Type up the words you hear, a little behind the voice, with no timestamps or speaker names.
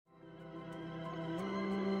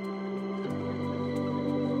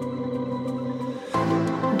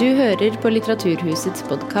Du hører på Litteraturhusets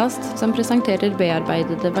podcast, som presenterer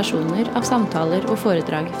bearbeidede versjoner av samtaler og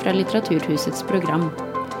foredrag fra Litteraturhusets program.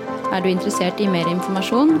 Er du interessert i mer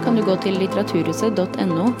informasjon, kan du gå til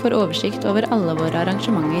litteraturhuset.no for oversikt over alle våre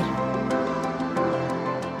arrangementer.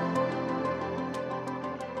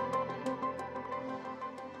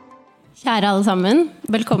 Kjære alle sammen,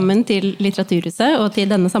 velkommen til Litteraturhuset og til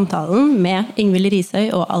denne samtalen med Ingvild Risøy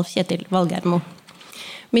og Alf Kjetil Valgermo.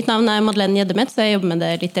 Mitt navn Madeleine Gjeddemet, så jeg jobber med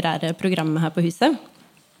det litterære programmet her på huset.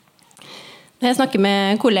 Når jeg snakker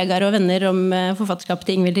med kollegaer og venner om forfatterskapet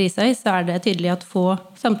til Ingvild Risøy, så det tydelig at få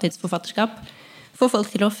samtidsforfatterskap får folk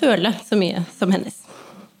til å føle så mye som hennes.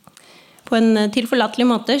 På en tilforlatelig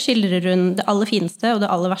måte skildrer hun det aller fineste og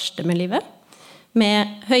det aller verste med livet,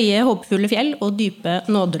 med høye, håpefulle fjell og dype,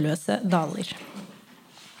 nådeløse daler.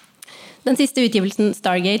 Den siste utgivelsen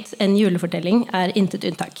Stargate, en julefortelling, intet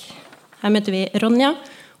unntak. Her møter vi Ronja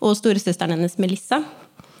og storesøsteren hennes Melissa,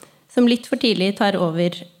 som litt for tidlig tar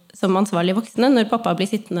over som ansvarlig voksne når pappa blir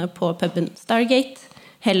sittende på puben Stargate,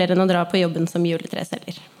 heller enn å dra på jobben som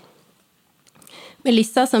juletreselger.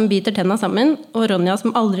 Melissa som biter tenna sammen, og Ronja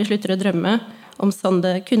som aldri slutter å drømme om sånn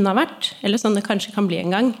det kunne ha vært, eller sånn det kanskje kan bli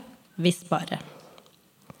en gang, hvis bare.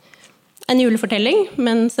 En julefortelling,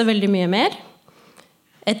 men så veldig mye mer.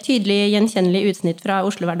 Et tydelig gjenkjennelig utsnitt fra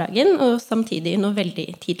Oslo-hverdagen, og samtidig noe veldig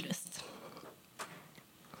tidløst.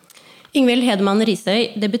 Ingvild Hedemann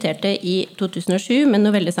Risøy debuterte i 2007 med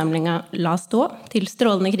novellesamlinga La stå til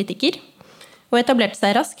strålende kritikker, og etablerte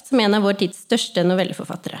seg raskt som en av vår tids største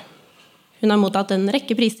novelleforfattere. Hun har mottatt en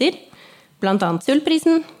rekke priser, blant annet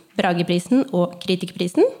Sullprisen, Brageprisen og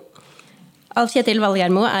Kritikerprisen. Alf Kjetil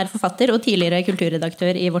Valgermo forfatter og tidligere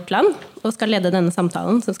kulturredaktør i Vårt Land, og skal lede denne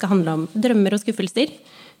samtalen som skal handle om drømmer og skuffelser,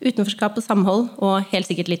 utenforskap og samhold, og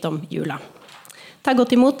helt sikkert litt om jula. Ta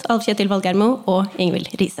godt imot Alf Kjetil Valgermo og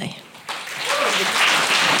Ingvild Risøy.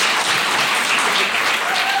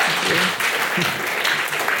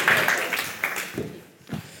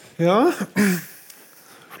 Ja,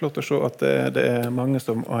 flott å se at det mange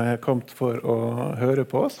som har kommet for å høre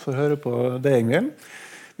på oss, for å høre på deg, Ingvild.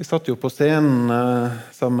 Vi satt jo på scenen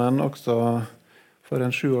sammen også for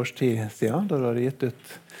en 7 års tid siden, da du hadde gitt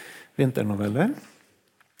ut vinternoveller.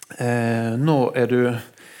 Nå du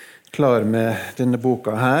klar med denne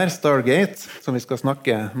boka her, Stargate, som vi skal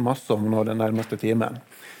snakke masse om nå den nærmeste timen.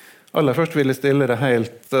 Aller først vil jeg stille deg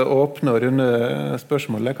helt åpne og runde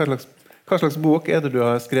spørsmålet. Hva slags bok det du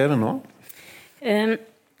har skrevet nå?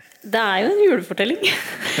 Det jo en julefortelling.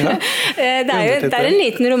 Ja. det en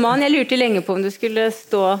liten roman. Jeg lurte lenge på om det skulle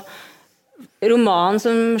stå roman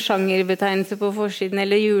som sjangerbetegnelse på forsiden,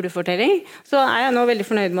 eller julefortelling. Så jeg nå veldig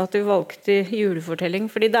fornøyd med at du valgte julefortelling,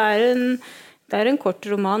 fordi det en kort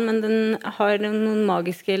roman, men den har noen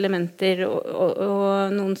magiske elementer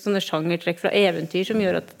og noen sånne sjangertrekk fra eventyr som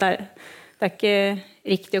gjør at det ikke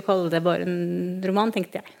riktig å kalle det bare en roman,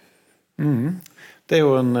 tenkte jeg. Det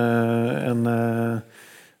jo en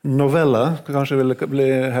novella, kanskje vil det bli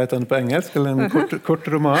hetende på engelsk, eller en kort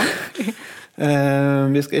roman.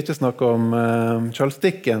 Vi skal ikke snakke om Charles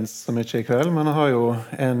Dickens så mye i kveld, men han har jo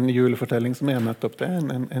en julefortelling som nettopp det,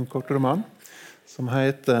 en kort roman, som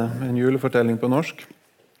heter En julefortelling på norsk.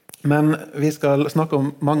 Men vi skal snakke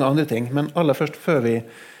om mange andre ting, men aller først før vi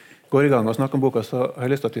går i gang og snakker om boka, så har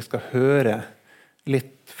jeg lyst til at vi skal høre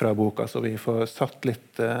litt fra boka, så vi får satt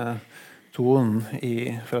litt tonen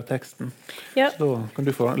fra teksten. Ja. Så da kan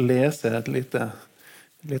du få lese et lite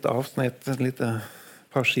avsnitt, et lite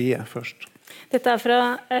par sider først. Dette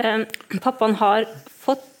fra pappaen har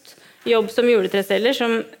fått jobb som juletreselger,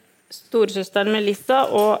 som storesøsteren Melissa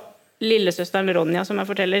og lillesøsteren Ronja, som jeg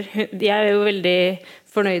forteller. De jo veldig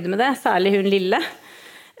fornøyde med det, særlig hun lille.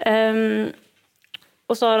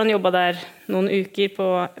 Og så har han jobbet der noen uker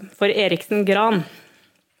for Eriksen Gran.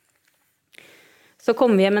 Så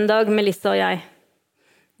kom vi hjem en dag, Melissa og jeg.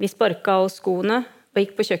 Vi sparket av oss skoene og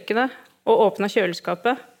gikk på kjøkkenet og åpnet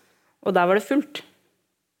kjøleskapet, og der var det fullt.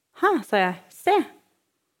 «Hæ», sa jeg. «Se!»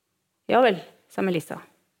 «Ja vel», sa Melissa.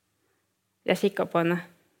 Jeg kikket på henne.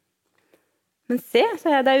 «Men se»,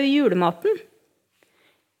 sa jeg, «det jo julematen».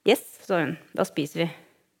 «Yes», sa hun, «da spiser vi».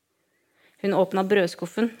 Hun åpnet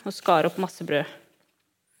brødskuffen og skar opp masse brød.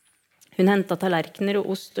 Hun hentet tallerkener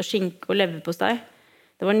og ost og skinke og leverpostei.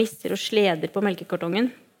 Det var nisser og sleder på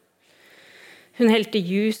melkekartongen. Hun helte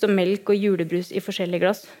jus og melk og julebrus i forskjellige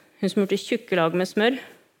glass. Hun smurte tjukke lag med smør,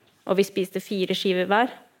 og vi spiste 4 skiver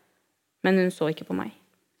hver, men hun så ikke på meg.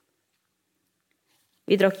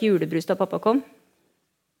 Vi drakk julebrus da pappa kom.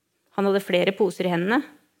 Han hadde flere poser i hendene.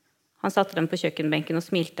 Han satte dem på kjøkkenbenken og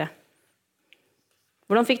smilte.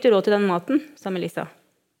 «Hvordan fikk du råd til den maten?» sa Melissa.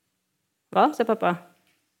 «Hva?» sa pappa.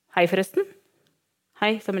 «Hei forresten.»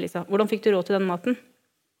 Hei, sa Melissa, hvordan fikk du råd til den maten?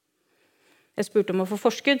 Jeg spurte om å få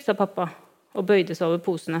forskudd, sa pappa, og bøyde seg over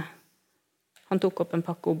posene. Han tok opp en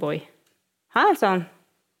pakke O'boy. Her, sa han,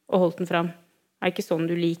 og holdt den fram. Er det ikke sånn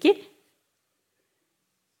du liker?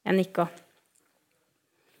 Jeg nikka.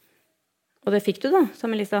 Og det fikk du da, sa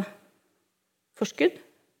Melissa. Forskudd?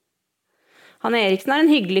 Han Eriksen er en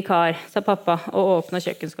hyggelig kar, sa pappa, og åpnet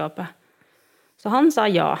kjøkkenskapet. Så han sa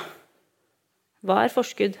ja. Hva er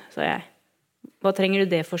forskudd, sa jeg. Hva trenger du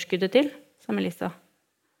det forskuddet til, sa Melissa.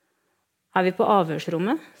 Er vi på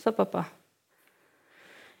avhørsrommet, sa pappa.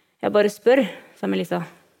 Jeg bare spør, sa Melissa.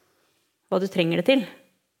 Hva du trenger det til?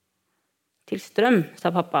 Til strøm,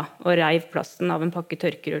 sa pappa, og reiv plasten av en pakke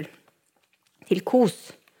tørkerull. Til kos.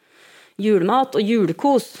 Julemat og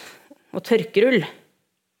julekos og tørkerull.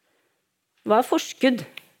 Hva er forskudd,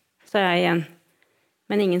 sa jeg igjen.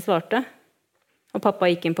 Men ingen svarte, og pappa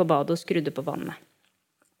gikk inn på badet og skrudde på vannet.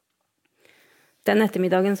 Den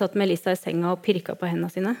ettermiddagen satt Melissa i senga og pirka på hendene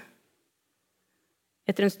sine.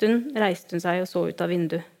 Etter en stund reiste hun seg og så ut av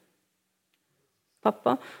vinduet.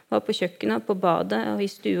 Pappa var på kjøkkenet, på badet og i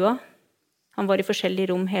stua. Han var i forskjellige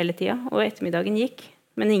rom hele tida, og ettermiddagen gikk,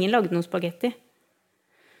 men ingen lagde noe spagetti.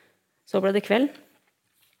 Så ble det kveld.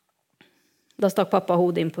 Da stakk pappa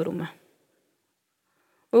hodet inn på rommet.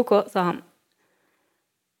 Ok, sa han.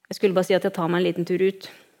 Jeg skulle bare si at jeg tar meg en liten tur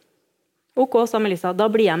ut. Ok, sa Melissa, da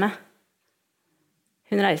blir jeg med.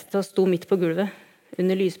 Hun reiste og sto midt på gulvet,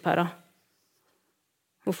 under lyspæra.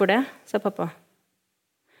 Hvorfor det, sa pappa.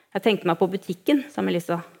 Jeg tenkte meg på butikken, sa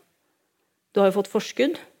Melissa. Du har jo fått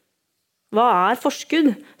forskudd. Hva er forskudd,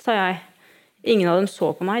 sa jeg. Ingen av dem så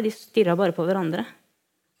på meg, de stirret bare på hverandre.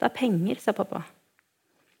 Det er penger, sa pappa.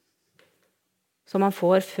 Som man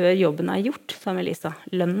får før jobben er gjort, sa Melissa.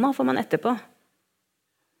 Lønna får man etterpå.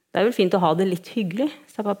 Det er vel fint å ha det litt hyggelig,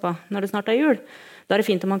 sa pappa, når det snart er jul. Da er det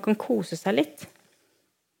fint om man kan kose seg litt.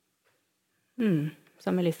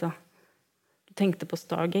 Sa Melissa. Du tenkte på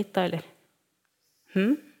Stargate da, eller?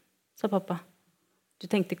 Sa pappa. Du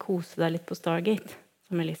tenkte kose deg litt på Stargate,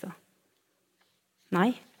 sa Melissa.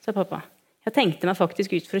 Nei, sa pappa. Jeg tenkte meg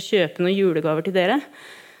faktisk ut for å kjøpe noen julegaver til dere.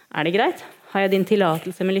 Er det greit? Har jeg din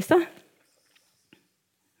tillatelse, Melissa?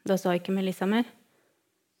 Da sa ikke Melissa mer.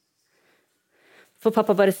 For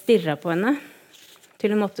pappa bare stirret på henne,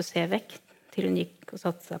 til hun måtte se vekk, til hun gikk og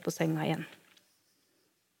satte seg på senga igjen.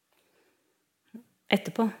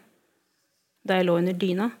 Etterpå, da jeg lå under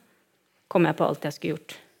dyna, kom jeg på alt jeg skulle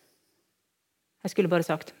gjort. Jeg skulle bare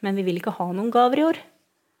sagt, men vi vil ikke ha noen gaver i år.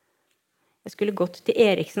 Jeg skulle gått til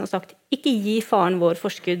Eriksen og sagt, ikke gi faren vår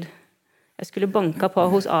forskudd. Jeg skulle banka på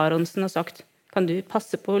hos Aronsen og sagt, kan du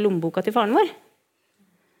passe på lommeboka til faren vår?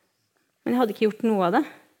 Men jeg hadde ikke gjort noe av det.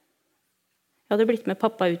 Jeg hadde blitt med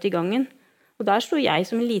pappa ut i gangen, og der sto jeg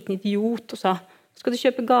som en liten idiot og sa, skal du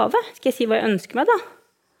kjøpe gave? Skal jeg si hva jeg ønsker meg da?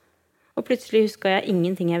 Og plutselig husket jeg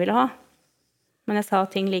ingenting jeg ville ha. Men jeg sa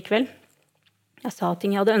ting likevel. Jeg sa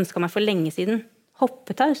ting jeg hadde ønsket meg for lenge siden.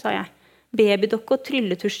 Hoppetau, sa jeg. Babydokke og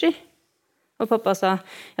trylletusjer. Og pappa sa,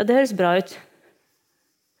 ja, det høres bra ut.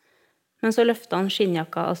 Men så løftet han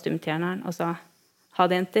skinnjakka av stumtjerneren og sa,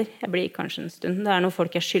 ha det, jenter, jeg blir kanskje en stund. Det er noen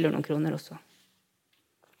folk jeg skylder noen kroner også.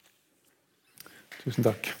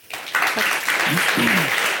 Tusen takk.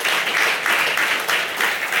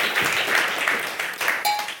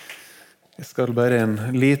 Jeg skal bare en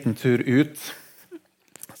liten tur ut,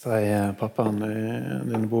 sier pappaen i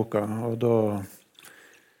denne boka, og da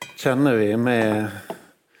kjenner vi med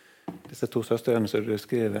disse to søstrene som du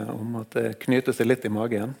skriver om at det knyter seg litt i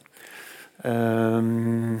magen.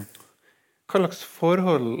 Hva slags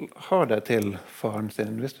forhold har de til faren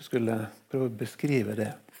sin, hvis du skulle prøve å beskrive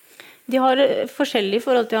det? De har forskjellige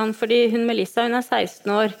forhold til han, fordi hun Melissa, hun er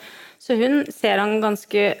 16 år, så hun ser han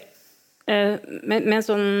ganske med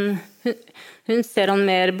sånn, hun ser han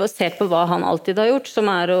mer basert på hva han alltid har gjort, som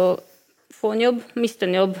er å få en jobb, miste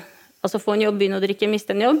en jobb, altså få en jobb, begynne å drikke,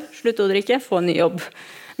 miste en jobb, slutte å drikke, få en ny jobb.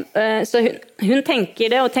 Så hun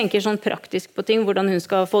tenker det, og tenker sånn praktisk på ting, hvordan hun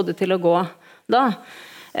skal få det til å gå da.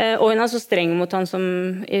 Og hun er så streng mot han som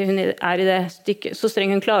hun er i det stykket, så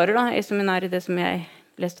streng hun klarer da, som hun er i det som jeg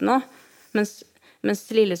leste nå. Mens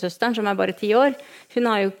lillesøsteren, som er bare 10 år,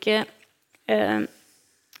 hun er jo ikke,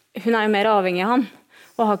 hun er jo mer avhengig av han,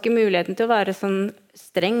 og har ikke muligheten til å være sånn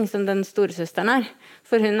streng som den storesøsteren er.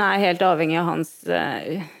 For hun er helt avhengig av hans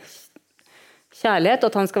kjærlighet, og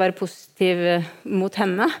at han skal være positiv mot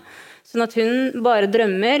henne. Sånn at hun bare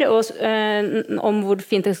drømmer om hvor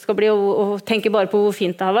fint det skal bli, og tenker bare på hvor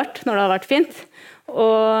fint det har vært, når det har vært fint.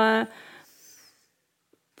 Og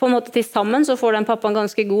på en måte til sammen så får den pappaen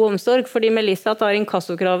ganske god omsorg, fordi Melissa tar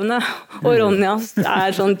inkassokravene, og Ronja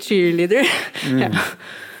er sånn cheerleader. Ja.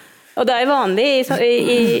 Og det vanlig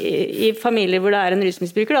i familier hvor det en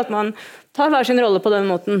rusmisbruker, at man tar hver sin rolle på den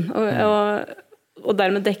måten, og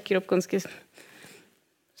dermed dekker opp ganske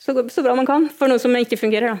så bra man kan, for noe som ikke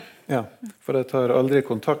fungerer. Da. Ja, for det tar aldri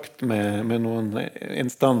kontakt med noen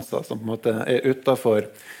instanser som på en måte utenfor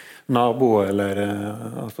naboer, eller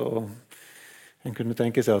altså, en kunne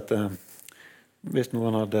tenke seg at hvis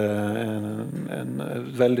noen hadde en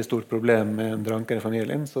veldig stort problem med en dranker i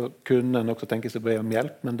familien, så kunne en også tenke seg å be om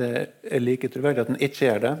hjelp, men det like troverdig at den ikke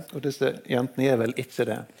gjør det, og disse jentene gjør vel ikke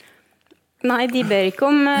det. Nei, de ber ikke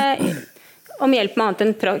om hjelp med annet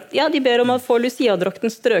enn prakt. Ja, de ber om å få Lucia-drakten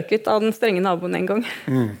strøket av den strenge naboen en gang.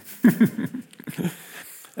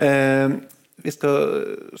 Vi skal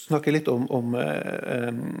snakke litt om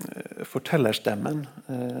fortellerstemmen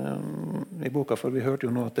i boka, for vi hørte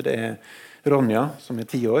jo nå at det Ronja, som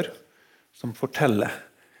 10 år, som forteller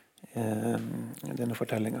denne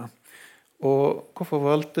fortellingen. Og hvorfor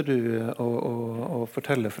valgte du å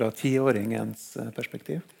fortelle fra 10-åringens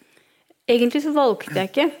perspektiv? Egentlig så valgte jeg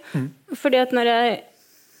ikke, fordi at når jeg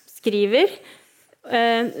skriver,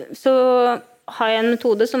 så har jeg en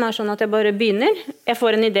metode som sånn at jeg bare begynner. Jeg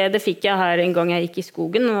får en idé, det fikk jeg her en gang jeg gikk i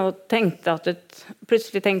skogen, og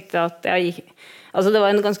plutselig tenkte at jeg gikk, altså det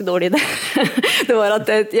var en ganske dårlig idé. Det var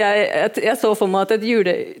at jeg så for meg at et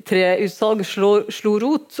juletreutsalg slo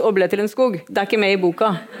rot og ble til en skog. Det ikke med i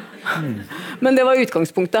boka. Men det var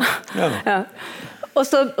utgangspunktet. Ja.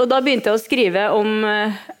 Og da begynte jeg å skrive om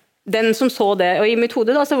den som så det, og i mitt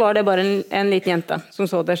hode da, så var det bare en liten jente som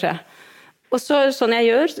så det skje. Og sånn jeg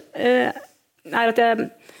gjør, at jeg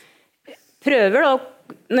prøver da,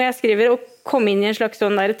 når jeg skriver, å komme inn i en slags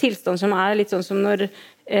sånn der tilstand som litt sånn som når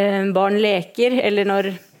barn leker, eller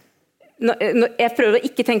når jeg prøver å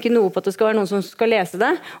ikke tenke noe på at det skal være noen som skal lese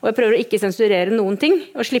det, og jeg prøver å ikke sensurere noen ting,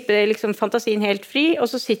 og slippe liksom fantasien helt fri, og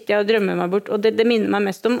så sitter jeg og drømmer meg bort, og det minner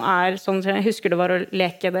meg mest om sånn som jeg husker det var å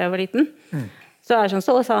leke da jeg var liten. Så sånn,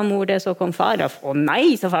 så sa mor det, så kom far. Å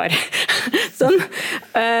nei, sa far. Sånn.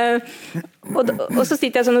 Og så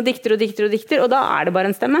sitter jeg sånn og dikter, og da det bare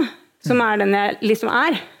en stemme, som den jeg liksom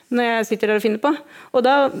når jeg sitter der og finner på. Og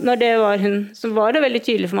da, når det var hun, så var det veldig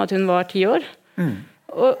tydelig for meg at hun var 10 år.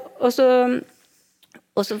 Og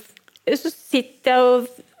så sitter jeg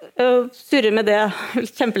og surrer med det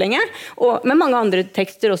kjempelenge, og med mange andre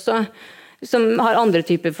tekster også, som har andre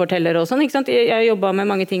typer fortellere og sånn, ikke sant? Jeg jobbet med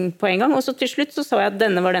mange ting på en gang, og så til slutt så jeg at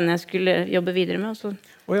denne var den jeg skulle jobbe videre med.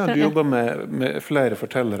 Du jobber med flere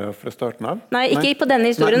fortellere fra starten av? Nei, ikke på denne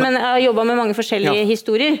historien, men jeg har jobbet med mange forskjellige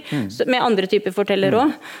historier, med andre typer fortellere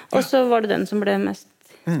også, og så var det den som ble mest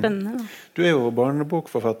spennende. Du jo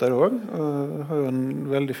barnebokforfatter også, og har jo en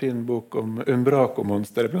veldig fin bok om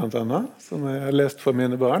Umbraco-monsteret blant annet, som jeg har lest for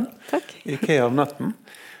mine barn. Takk. I Ikea om natten.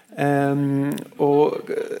 Og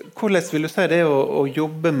hvordan vil du si det å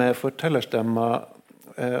jobbe med fortellerstemmer,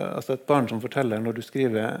 altså et barn som forteller når du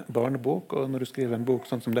skriver barnebok og når du skriver en bok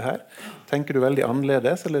sånn som det her? Tenker du veldig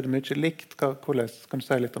annerledes, eller det mye likt? Hvordan kan du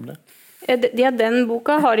si litt om det? Ja, den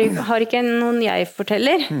boka har ikke noen jeg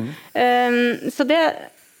forteller. Så det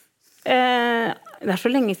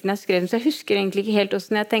så lenge siden jeg skrev den, så jeg husker egentlig ikke helt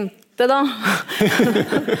hvordan jeg tenkte da.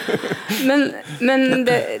 men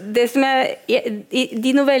det som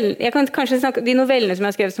de novellene som jeg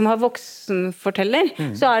har skrevet som har voksenforteller,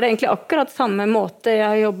 så det egentlig akkurat samme måte jeg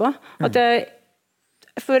har jobbet. At jeg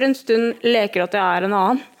for en stund leker at jeg en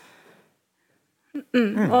annen.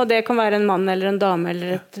 Og det kan være en mann eller en dame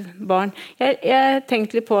eller et barn. Jeg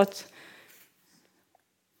tenkte litt på at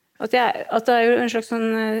det jo en slags sånn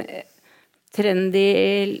trend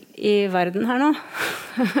i verden her nå,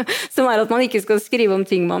 som at man ikke skal skrive om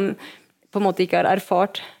ting man på en måte ikke har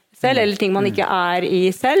erfart selv, eller ting man ikke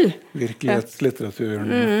i selv.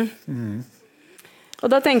 Virkelighetslitteraturen. Og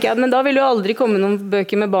da tenker jeg men da vil jo aldri komme noen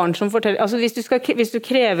bøker med barn som forteller, altså hvis du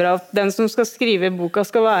krever av den som skal skrive boka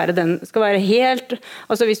skal være helt,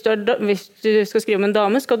 altså hvis du skal skrive om en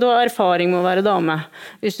dame, skal du ha erfaring med å være dame.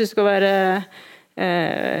 Hvis du skal være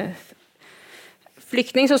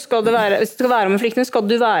flyktning, så skal det være, hvis det skal være om en flyktning, skal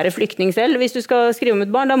du være flyktning selv. Hvis du skal skrive om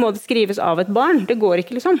et barn, da må det skrives av et barn. Det går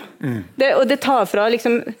ikke, liksom. Og det tar fra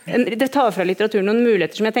litteraturen noen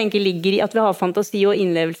muligheter som jeg tenker ligger i at vi har fantasi og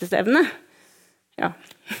innlevelsesevne. Ja.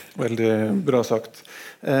 Veldig bra sagt.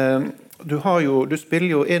 Du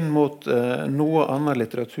spiller jo inn mot noe annen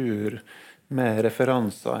litteratur med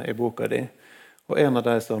referanser i boka di. Og en av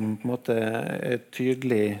de som på en måte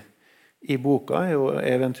tydelig i boka jo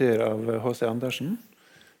eventyr av H.C. Andersen.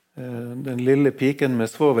 Den lille piken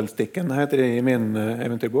med svovelstikken heter det i min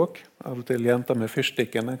eventyrbok. Av og til jenta med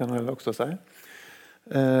fyrstikken, kan jeg også si.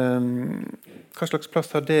 Hva slags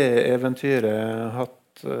plass har det eventyret hatt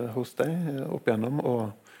hos deg opp igjennom,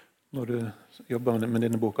 og når du jobber med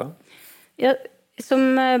denne boka? Ja,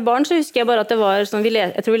 som barn så husker jeg bare at det var sånn,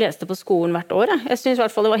 jeg tror vi leste på skolen hvert år. Jeg synes i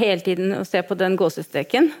hvert fall det var hele tiden å se på den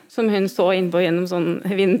gåsesteken som hun så innpå gjennom sånn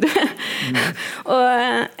vindu. Og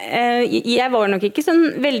jeg var nok ikke sånn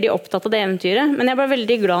veldig opptatt av det eventyret, men jeg ble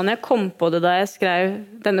veldig glad når jeg kom på det da jeg skrev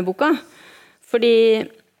denne boka. Fordi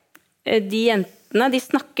de jentene, de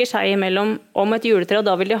snakker seg imellom om et juletre, og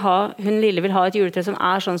da vil hun lille vil ha et juletre som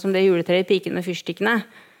er sånn som det juletreet i Piken med fyrstikkene,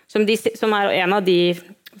 som er en av de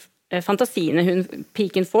fantasiene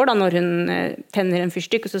piken får da, når hun tenner en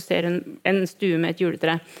fyrstikk, og så ser hun en stue med et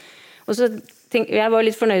juletre. Og så jeg var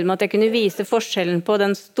litt fornøyd med at jeg kunne vise forskjellen på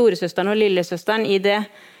den storesøsteren og lillesøsteren i det,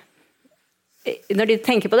 når de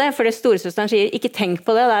tenker på det, for det storesøsteren sier, ikke tenk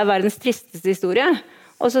på det, det er verdens tristeste historie.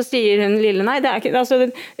 Og så sier hun lille, nei, det er ikke, altså,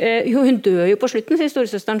 hun dør jo på slutten, sier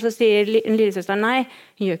storesøsteren, så sier lillesøsteren, nei,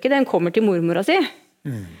 hun gjør ikke det, hun kommer til mormora si.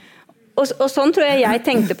 Og sånn tror jeg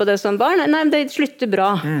tenkte på det som barn. Nei, det slutter bra.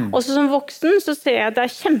 Også som voksen så ser jeg at det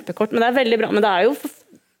er kjempekort, men det er veldig bra. Men det er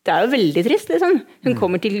jo veldig trist, liksom. Hun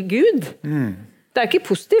kommer til Gud. Det er ikke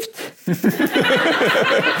positivt.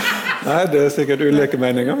 Nei, det er sikkert ulike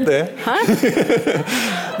meninger om det. Hæ?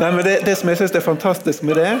 Nei, men det som jeg synes er fantastisk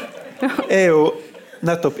med det, er jo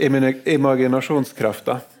nettopp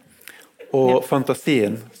imaginasjonskrafta og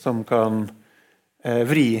fantasien som kan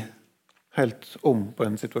vri helt om på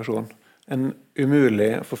en situasjon. En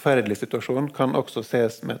umulig, forferdelig situasjon kan også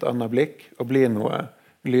ses med et annet blikk og bli noe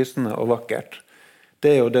lysende og vakkert.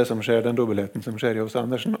 Det er jo det som skjer, den dobbeltheten som skjer i H.C.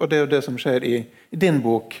 Andersen, og det er jo det som skjer i din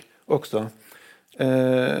bok også.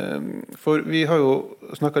 For vi har jo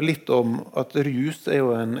snakket litt om at rus er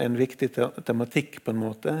jo en viktig tematikk på en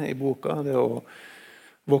måte i boka, det å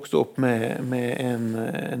vokse opp med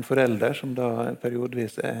en forelder som da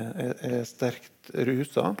periodvis er sterkt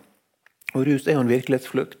ruset. Og rus er jo en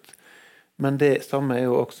virkelighetsflukt, men det samme er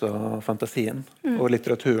jo også fantasien og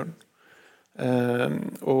litteraturen.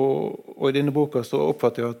 Og i denne boka så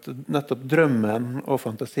oppfatter jeg at nettopp drømmen og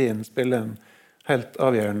fantasien spiller en helt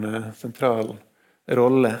avgjørende sentral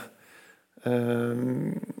rolle.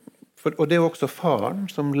 Og det er jo også faren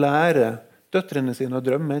som lærer døtrene sine å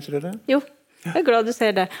drømme, er ikke det? Jo, jeg er glad du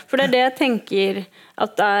ser det. For det er det jeg tenker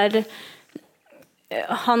at det er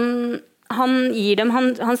han gir dem,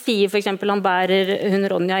 han sier for eksempel, han bærer hun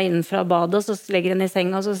Ronja inn fra badet, og så legger han i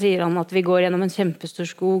senga, og så sier han at vi går gjennom en kjempestor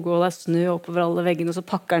skog, og det er snø oppover alle veggene, og så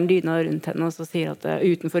pakker han dyna rundt henne, og så sier at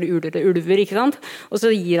utenfor uler det ulver, ikke sant? Og så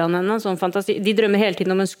gir han henne en sånn fantasi. De drømmer hele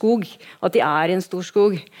tiden om en skog, at de er i en stor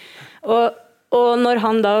skog. Og når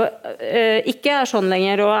han da ikke er sånn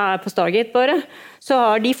lenger, og er på Stargate bare, så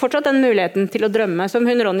har de fortsatt den muligheten til å drømme, som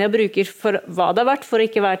hun Ronja bruker for hva det har vært, for å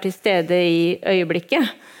ikke være til stede i øyeblikket.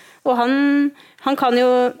 Og han kan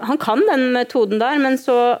den metoden der, men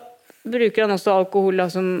så bruker han også alkohol da,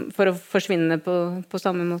 for å forsvinne på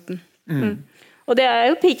samme måten. Og det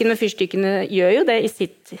er jo Piken med fyrstikkene gjør jo det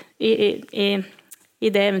i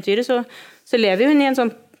det eventyret, så lever hun i en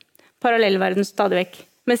sånn parallellverden stadig vekk.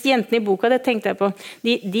 Mens jentene i boka, det tenkte jeg på,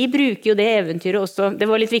 de bruker jo det eventyret også. Det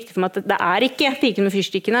var litt viktig for meg at det er ikke Piken med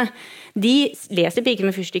fyrstikkene. De leser Piken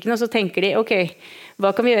med fyrstikkene, og så tenker de, ok,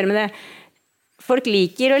 hva kan vi gjøre med det? Folk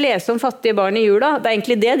liker å lese om fattige barn i jula. Det er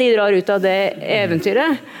egentlig det de drar ut av det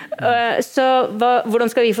eventyret. Så hvordan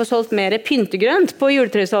skal vi få solgt mer pyntegrønt på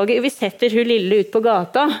juletresalget? Vi setter hun lille ut på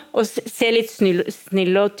gata og ser litt snill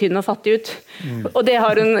og tynn og fattig ut. Og det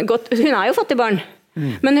har hun gått. Hun er jo fattig barn,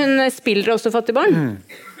 men hun spiller også fattig barn.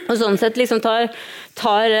 Og sånn sett liksom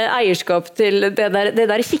tar eierskap til det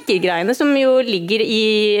der kikkergreiene som jo ligger i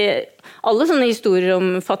alle sånne historier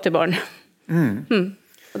om fattige barn.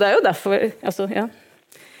 Og det er jo derfor, altså, ja,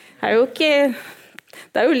 det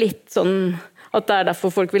er jo litt sånn at det er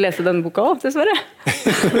derfor folk vil lese denne boka også, dessverre.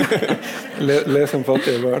 Lese om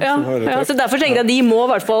fattige barn som har det tøft. Ja, så derfor tenker jeg at de må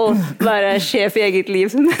i hvert fall være sjef i eget liv.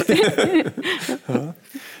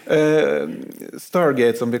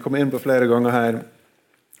 Stargate, som vi kommer inn på flere ganger her,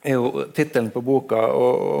 er jo titelen på boka,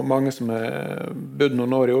 og mange som har bodd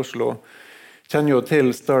noen år i Oslo kjenner jo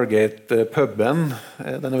til Stargate-puben.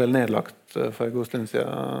 Den er vel nedlagt for en god stund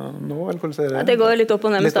siden nå, eller hvordan sier det? Det går litt opp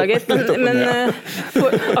og ned med Stargate, men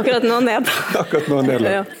akkurat nå ned. Akkurat nå ned.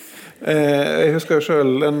 Ja. Jeg husker jo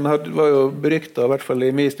selv, den var jo beryktet, i hvert fall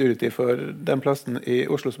i min studietid, for den plassen i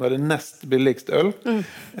Oslo som hadde nest billigst øl.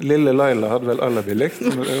 Lille Laila hadde vel aller billigst,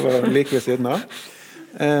 som var like ved siden av.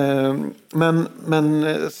 Men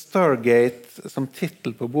Stargate som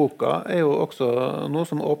titel på boka er jo også noe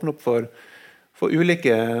som åpner opp for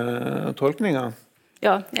ulike tolkninger.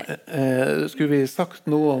 Ja. Skulle vi sagt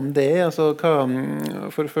noe om det? Altså,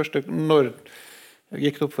 for det første, når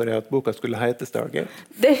Gikk det opp for deg at boka skulle hete Stargate?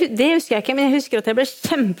 Det husker jeg ikke, men jeg husker at jeg ble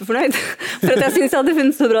kjempefornøyd. For at jeg synes jeg hadde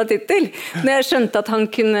funnet så bra titel. Når jeg skjønte at han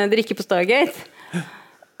kunne drikke på Stargate.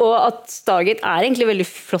 Og at Stargate egentlig veldig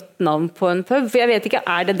flott navn på en pub. For jeg vet ikke,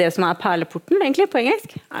 det som perleporten egentlig på engelsk?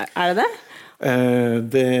 Det det?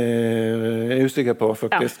 Det er jeg usikker på,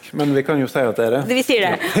 faktisk. Men vi kan jo si at det det. Vi sier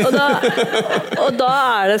det. Og da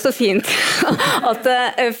det så fint.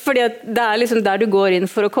 Fordi at det liksom der du går inn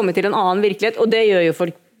for å komme til en annen virkelighet, og det gjør jo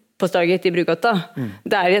folk på Stargate i Brugata.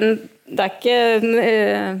 Det er ikke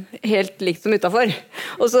helt likt som utenfor.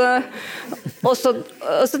 Og så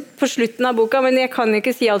på slutten av boka, men jeg kan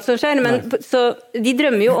ikke si alt som skjer, men så de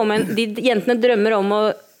drømmer jo om de jentene drømmer om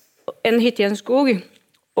en hytte i en skog,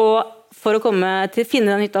 og for å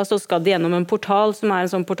finne den hytta, så skal de gjennom en portal, som en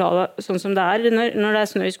sånn portal, sånn som det når det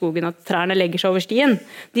snø i skogen, at trærne legger seg over stien.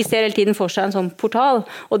 De ser hele tiden for seg en sånn portal,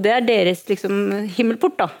 og det deres liksom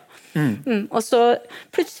himmelport da. Og så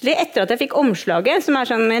plutselig, etter at jeg fikk omslaget, som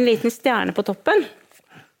sånn med en liten stjerne på toppen,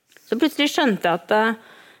 så plutselig skjønte jeg at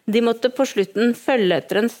de måtte på slutten følge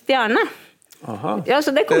etter en stjerne. Aha. Ja,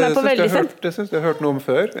 så det kom jeg på veldig sent. Det synes jeg har hørt noe om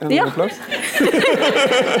før, en annen plass.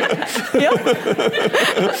 Ja.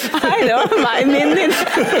 Nei, det var min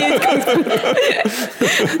utgangspunkt.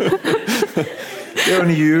 Det jo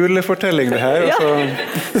en julefortelling det her. Ja.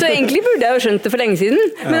 Så egentlig burde jeg jo skjønt det for lenge siden,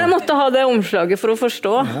 men jeg måtte ha det omslaget for å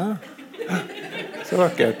forstå. Ja. Så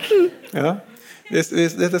vakkert. Ja.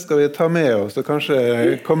 Dette skal vi ta med oss, og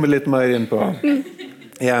kanskje komme litt mer inn på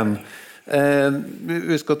igjen.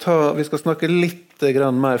 Vi skal snakke litt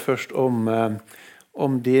mer først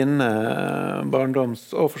om dine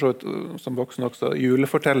barndoms, og for så vidt som voksen også,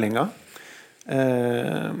 julefortellinger.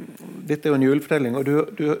 Dette jo en julefortelling, og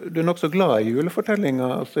du nok så glad i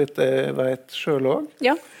julefortellinger, så vidt jeg vet selv også.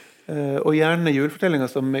 Ja. Og gjerne julefortellinger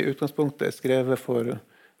som i utgangspunktet skrevet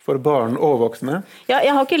for barn og voksne. Ja,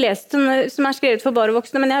 jeg har ikke lest som skrevet for barn og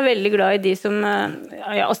voksne, men jeg veldig glad i de som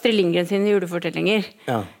Astrid Lindgren sine julefortellinger.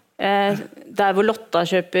 Ja. Der hvor Lotta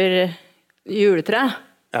kjøper juletre.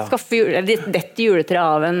 Dette juletre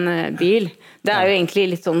av en bil. Det jo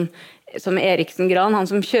egentlig litt sånn som Eriksen Gran, han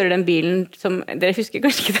som kjører den bilen som, dere husker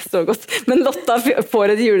kanskje ikke det så godt, men Lotta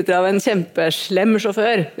får et juletre av en kjempeslem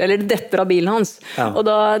sjåfør, eller detter av bilen hans. Ja. Og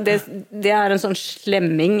da, det en sånn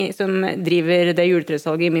slemming som driver det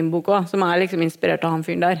juletresalget i min bok også, som liksom inspirert av han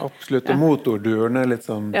fyren der. Absolutt, og motorduren litt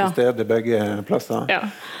sånn til stede begge plasser. Ja.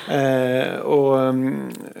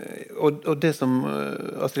 Og det som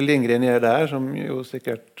Astrid Lindgren gjør der, som jo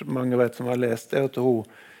sikkert mange vet som har lest, at hun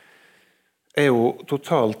jo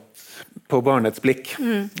totalt på barnets blikk.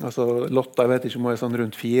 Altså Lotta, jeg vet ikke om hun sånn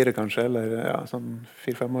rundt 4 kanskje, eller sånn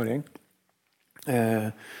 4-5-åring.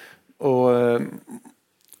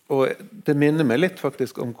 Og det minner meg litt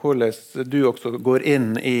faktisk om hvordan du også går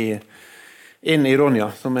inn i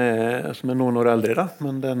Ronja, som noen år eldre da,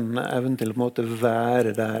 men den evnen til å på en måte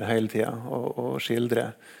være der hele tiden og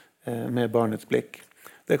skildre med barnets blikk.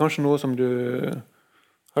 Det kanskje noe som du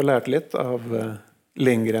har lært litt av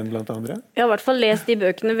Lindgren blant andre? Jeg har i hvert fall lest de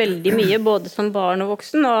bøkene veldig mye, både som barn og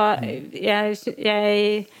voksen, og jeg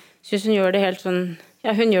synes hun gjør det helt sånn,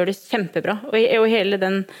 hun gjør det kjempebra. Og hele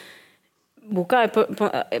den boka på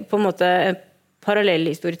en måte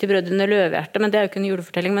parallellhistorie til Brødrene Løvehjerte, men det jo ikke en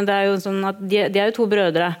julefortelling, men det jo sånn at de jo 2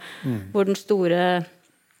 brødre, hvor den store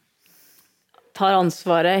tar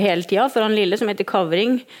ansvaret hele tiden for han lille som heter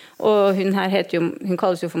Kavring, og hun her hun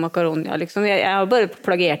kalles jo for Makaronia liksom. Jeg har bare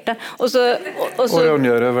plagiert det. Og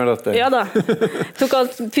Ronja Røverdatter. Ja da, tok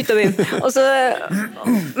alt, puttet det inn.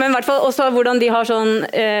 Men i hvert fall også hvordan de har sånn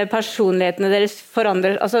personlighetene deres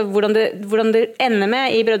forandrer, altså hvordan det ender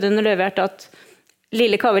med i Brødrene Løvehjerte at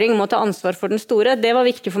lille Kavring må ta ansvar for den store. Det var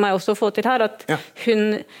viktig for meg også å få til her, at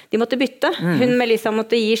de måtte bytte. Hun Melissa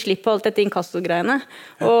måtte gi slipp på alt dette inkasso-greiene,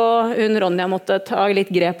 og hun Ronja måtte ta litt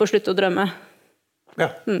grep og slutte å drømme. Ja,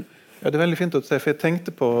 det veldig fint å se, for jeg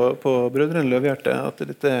tenkte på Brødrene Løvehjerte, at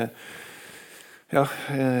dette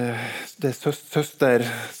det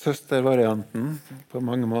søstervarianten på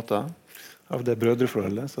mange måter av det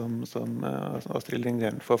brødreforholdet som Astrid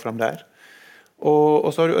Lindgren får fram der. Og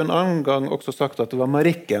så har du en annen gang også sagt at det var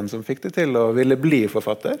Marikken som fikk det til å ville bli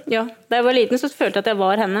forfatter. Ja, da jeg var liten så følte jeg at jeg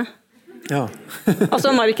var henne. Ja. Altså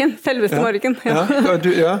Marikken, selveste Marikken. Ja.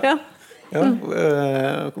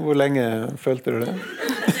 Hvor lenge følte du det?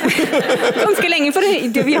 Ganske lenge, for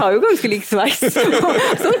vi har jo ganske lik sveis.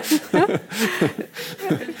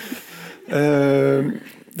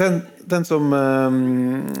 Den som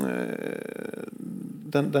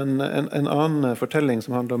en annen fortelling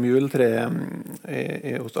som handler om juletre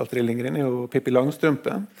hos Astrid Lindgren jo Pippi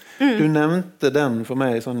Langstrømpe. Du nevnte den for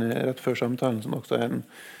meg sånn, rett før samtalen, som også en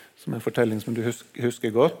som en fortelling som du husker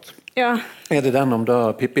godt. Ja. Det den om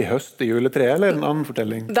da Pippi høster juletreet, eller en annen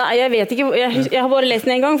fortelling? Jeg vet ikke, jeg har bare lest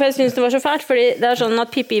den en gang, for jeg synes det var så fælt, fordi det sånn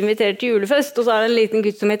at Pippi inviterer til julefest, og så det en liten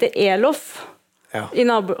gutt som heter Elof. Ja.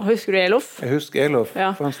 Husker du Elof? Jeg husker Elof,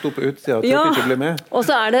 Ja. for han sto på utsida og tørte ikke bli med. Og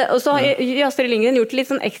så har Astrid Lindgren gjort det litt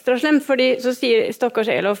sånn ekstra slemt, fordi så sier stakkars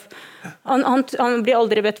Elof, han blir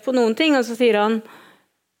aldri bedt på noen ting, og så sier han,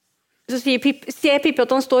 ser Pippi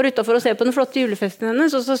at han står utenfor og ser på den flotte julefesten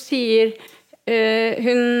hennes, og så sier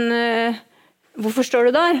hun, hvorfor står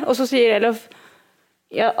du der? Og så sier Elof,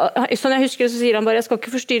 sånn jeg husker det, så sier han bare, jeg skal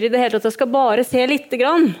ikke forstyrre i det hele tatt, jeg skal bare se litt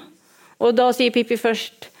grann. Og da sier Pippi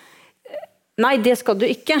først, nei, det skal du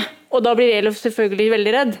ikke. Og da blir Elof selvfølgelig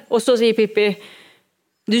veldig redd. Og så sier Pippi,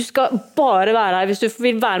 du skal bare være her hvis du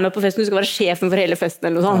vil være med på festen, du skal være sjefen for hele festen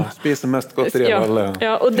eller noe sånt. Spise mest godteri av alle.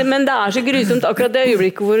 Ja, men det så grusomt akkurat det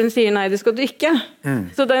øyeblikket hvor hun sier nei, det skal du ikke.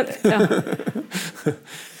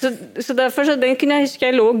 Så derfor så den kunne jeg huske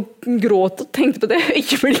jeg lå og gråt og tenkte på det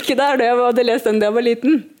øyeblikket der da jeg hadde lest den da jeg var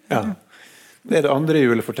liten. Ja. Det det andre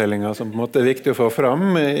julefortellinger som på en måte viktig å få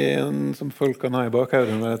fram, som folk kan ha i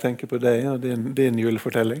bakhodet når jeg tenker på deg og din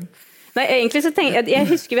julefortelling. Nei, egentlig så jeg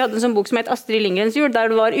husker vi hadde en sånn bok som het Astrid Lindgrens jul,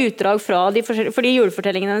 der det var utdrag fra de forskjellige, fordi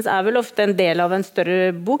julefortellingene hennes vel ofte en del av en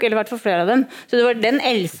større bok, eller i hvert fall flere av dem. Så den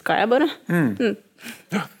elsket jeg bare.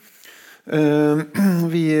 Ja.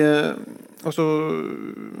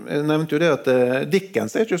 Jeg nevnte jo det at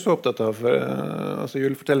Dickens ikke så opptatt av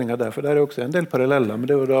julefortellinger der, for der også en del paralleller, men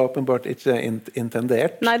det var da åpenbart ikke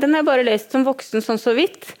intendert. Nei, den har jeg bare lest som voksen sånn så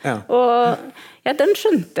vidt, og den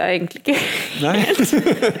skjønte jeg egentlig ikke.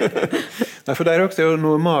 Nei, for der også jo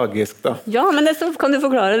noe magisk da. Ja, men så kan du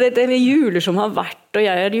forklare det med juler som har vært, og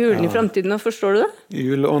jeg julen i fremtiden, og forstår du det?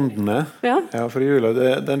 Juleåndene. Ja, for jula,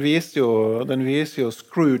 den viser jo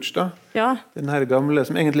Scrooge da. Ja. Den her gamle,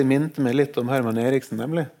 som egentlig minte meg litt om Herman Eriksen,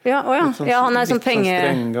 nemlig. Ja, han sånn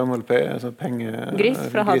streng, gammel Gris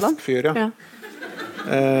fra Hadeland. Fyr, ja.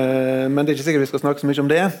 Men det ikke sikkert vi skal snakke så mye om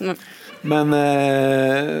det.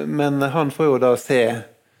 Men han får jo da se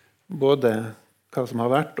både hva som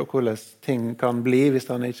har vært, og hvordan ting kan bli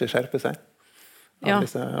hvis han ikke skjerper seg.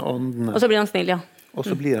 Disse åndene. Og så blir han snill, ja. Og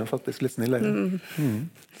så blir han faktisk litt snillere.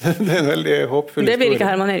 Det en veldig håpfull historie. Det blir ikke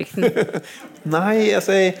Herman Eriksen. Nei,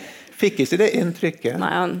 jeg fikk ikke det inntrykket. Nei,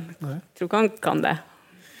 tror ikke han kan det.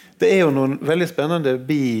 Det jo noen veldig spennende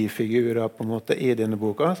bifigurer på en måte i denne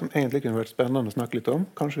boka, som egentlig kunne vært spennende å snakke litt om.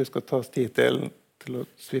 Kanskje vi skal ta oss tid til å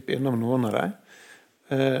svippe innom noen av dem.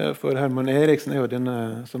 For Herman Eriksen jo denne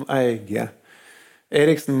som eier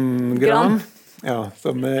Eriksen Gran. Ja,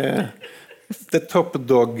 som the top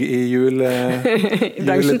dog i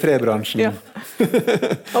juletrebransjen. Ja.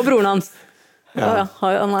 Og broren hans. Ja.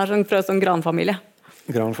 Han sånn fra sånn Gran-familie.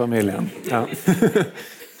 Gran-familien, ja.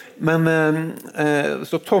 Men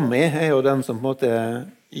så Tommy jo den som på en måte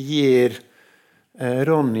gir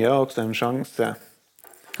Ronja også en sjanse.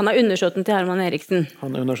 Han undersåtten til Herman Eriksen.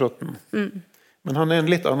 Han undersåtten. Men han en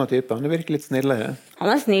litt annen type. Han virker litt snillere. Han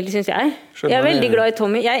snill, synes jeg. Jeg veldig glad i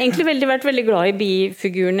Tommy. Jeg har egentlig vært veldig glad i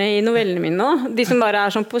bifigurene i novellene mine nå. De som bare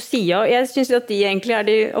sånn på siden. Jeg synes at de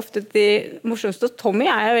egentlig ofte de morsomste. Og Tommy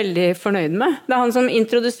jeg veldig fornøyd med. Det han som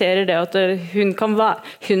introduserer det at hun kan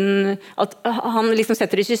at han liksom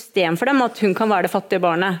setter i system for dem at hun kan være det fattige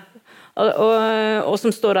barnet. Og som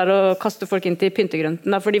står der og kaster folk inn til pyntegrønten.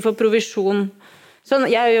 For de får provisjon. Sånn,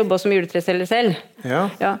 jeg har jobbet som juletreselger selv.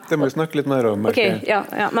 Ja, det må vi snakke litt mer om. Okay, ja.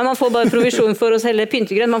 Men man får bare provisjon for å selge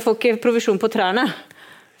pyntegrønt, man får ikke provisjon på trærne.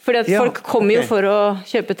 Fordi at folk kommer jo for å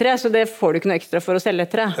kjøpe tre, så det får du ikke noe ekstra for å selge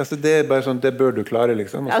et tre. Altså, det bare sånn, det bør du klare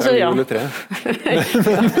liksom, å selge juletre.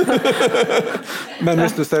 Men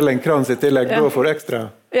hvis du selger en krans i tillegg, da får du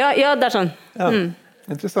ekstra. Ja, det sånn. Ja.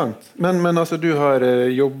 Interessant. Men altså, du har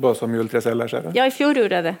jobbet som juletreselger, ser jeg? Ja, i fjor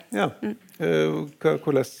gjorde jeg det. Ja.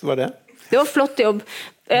 Hvordan var det? Det var flott jobb.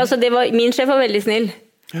 Altså, min sjef var veldig snill.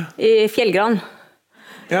 I Fjellgran.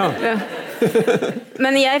 Ja.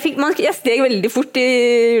 Men jeg steg veldig fort i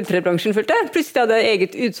juletrebransjen, følte jeg. Plutselig hadde jeg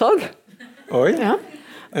eget utsalg. Oi,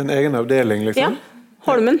 en egen avdeling liksom? Ja,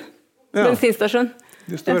 Holmen. Bensinstasjon.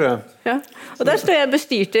 Du står der. Ja. Og der står jeg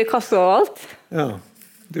bestyrte kasse og alt. Ja,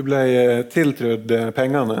 du ble tiltrødd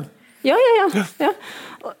pengene. Ja.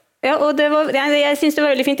 Ja, og jeg synes det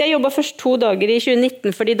var veldig fint. Jeg jobbet først 2 dager i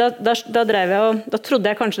 2019, fordi da drev jeg, og da trodde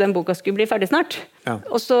jeg kanskje den boka skulle bli ferdig snart. Ja.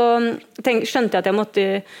 Og så skjønte jeg at jeg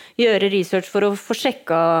måtte gjøre research for å få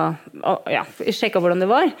sjekka hvordan det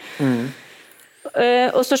var.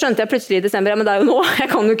 Og så skjønte jeg plutselig i desember, men det jo nå, jeg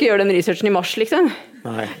kan jo ikke gjøre den researchen i mars, liksom.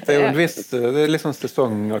 Nei, det jo det litt sånn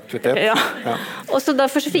sesongaktivitet. Ja. Og så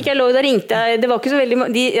derfor så fikk jeg lov, da ringte jeg, det var ikke så veldig,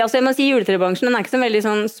 jeg må si juletrebransjen, den ikke så veldig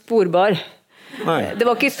sånn sporbar. Nei. Det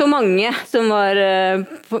var ikke så mange som var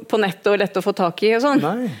på nettet og lett å få tak i og sånn.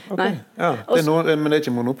 Nei, ok. Nei. Ja, men det er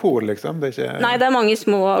ikke monopol, liksom? Det er ikke... Nei, det er mange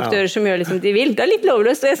små aktører som gjør liksom de vil. Det er litt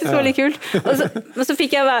lovløst, og jeg synes det var litt kult. Og så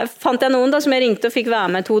fant jeg noen da, som jeg ringte og fikk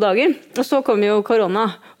være med 2 dager. Og så kom jo korona,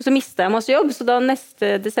 og så mistet jeg masse jobb. Så da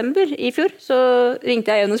neste desember i fjor, så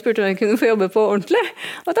ringte jeg igjen og spurte om jeg kunne få jobbe på ordentlig.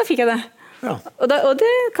 Og da fikk jeg det. Ja. Og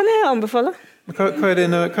det kan jeg anbefale. Hva er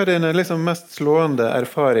dine liksom mest slående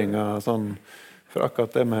erfaringer sånn, for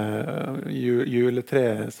akkurat det med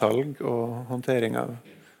juletresalg og håndtering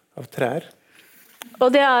av trær?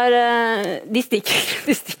 Og det de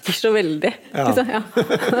stikker så veldig. Ja. Liksom, ja.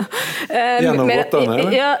 Gjennom vottene,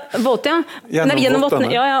 eller? Ja, våte, ja. Gjennom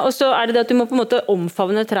vottene. Ja, og så det at du må på en måte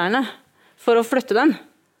omfavne trærne for å flytte dem.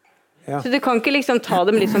 Ja. Så du kan ikke liksom ta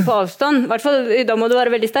dem liksom på avstand. I hvert fall, da må du være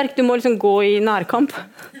veldig sterk. Du må liksom gå i nærkamp.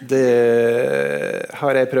 Det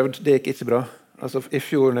har jeg prøvd. Det gikk ikke bra. Altså, I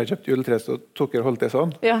fjor når jeg kjøpte juletre, så holdt jeg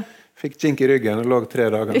sånn. Ja. Fikk kink i ryggen og lå 3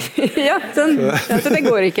 dager. Ja, sånn. Så det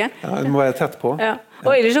går ikke. Ja, du må være tett på. Ja.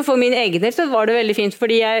 Og ellers så for min egen del så var det veldig fint,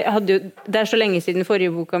 fordi jeg hadde jo, det så lenge siden forrige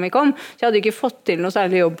boka mi kom, så jeg hadde ikke fått til noe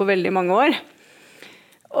særlig jobb på veldig mange år.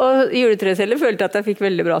 Og juletreselger følte at jeg fikk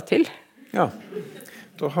veldig bra til. Ja.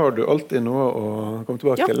 Da har du alltid noe å komme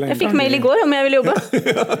tilbake til. Ja, jeg fikk mail i går om jeg ville jobbe.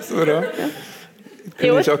 Ja, så bra.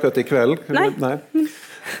 Kunne ikke akkurat i kveld. Nei.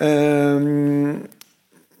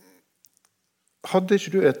 Hadde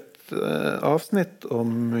ikke du et avsnitt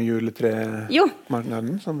om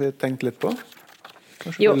juletremarknaden som vi tenkte litt på?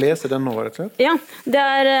 Kanskje du kan lese den nå, rett og slett? Ja, det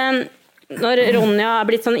når Ronja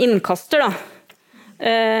blitt sånn innkaster, da.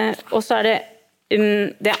 Og så det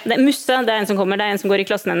Musse, det en som kommer, det en som går i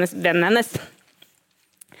klassen hennes, vennen hennes.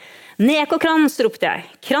 Nek og krans, ropte jeg.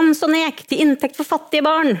 Krans og nek, til inntekt for fattige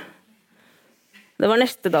barn. Det var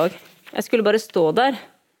neste dag. Jeg skulle bare stå der.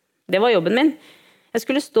 Det var jobben min. Jeg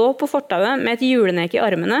skulle stå på fortauet med et julenek i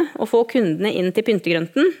armene og få kundene inn til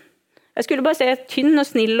pyntegrønten. Jeg skulle bare se tynn og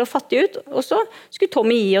snill og fattig ut, og så skulle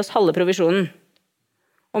Tommy gi oss halve provisjonen.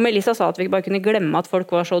 Og Melissa sa at vi bare kunne glemme at folk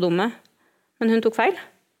var så dumme. Men hun tok feil.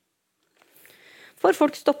 For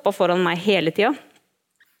folk stoppet foran meg hele tida.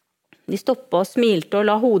 De stoppet og smilte og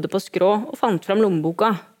la hodet på skrå og fant fram lommeboka.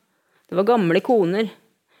 Det var gamle koner.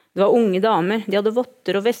 Det var unge damer. De hadde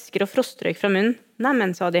votter og væsker og frostrøyk fra munnen.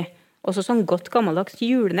 Neimen, sa de. Også sånn godt gammeldags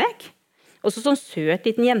julenek. Også sånn søt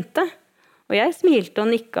liten jente. Og jeg smilte og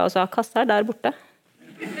nikket og sa, kassa der borte.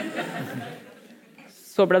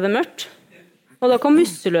 Så ble det mørkt. Og da kom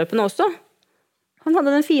musseløpene også. Han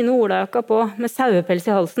hadde den fine olajakka på med sauepels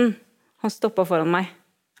i halsen. Han stoppet foran meg.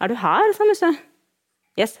 Du her, sa Musse.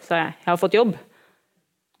 Yes, sa jeg. Jeg har fått jobb.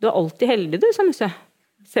 Du alltid heldig, du, sa Musse.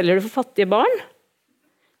 Selger du for fattige barn?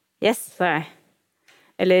 Yes, sa jeg.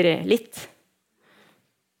 Eller litt.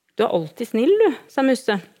 Du alltid snill, du, sa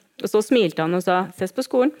Musse. Og så smilte han og sa, ses på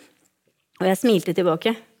skolen. Og jeg smilte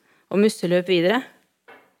tilbake. Og Musse løp videre.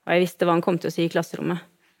 Og jeg visste hva han kom til å si i klasserommet.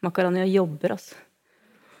 Makarania jobber, altså.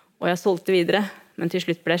 Og jeg solgte videre, men til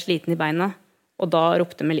slutt ble jeg sliten i beina. Og da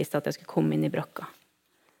ropte Melissa at jeg skulle komme inn i brakka.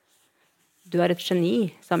 Du et geni,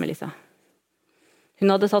 sa Melissa. Hun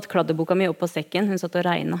hadde tatt kladdeboka mi opp på sekken. Hun satt og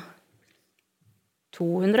regnet.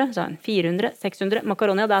 200, sa hun. 400, 600.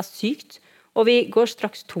 Makaronia, det sykt. Og vi går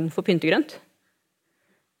straks tom for pyntegrønt.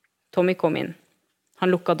 Tommy kom inn.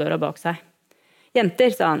 Han lukket døra bak seg.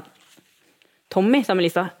 Jenter, sa han. Tommy, sa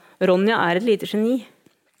Melissa. Ronja et lite geni.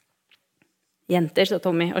 Jenter, sa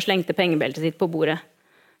Tommy, og slengte pengebeltet sitt på bordet.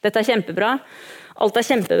 Dette kjempebra. Alt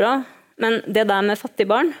kjempebra. Men det der med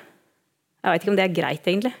fattige barn, jeg vet ikke om det greit,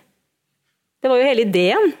 egentlig. Det var jo hele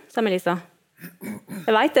ideen, sa Melissa.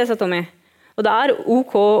 Jeg vet det, sa Tommy. Og det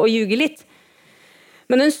ok å ljuge litt.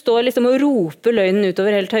 Men hun står liksom og roper løgnen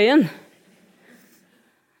utover hele tøyen.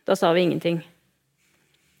 Da sa vi ingenting.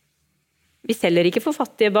 Vi selger ikke for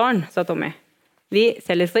fattige barn, sa Tommy. Vi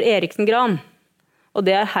selger for Eriksen Gran. Og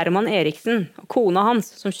det Herman Eriksen og kona hans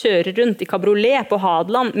som kjører rundt i kabriolet på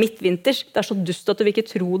Hadeland midtvinters. Det så dust at du vil ikke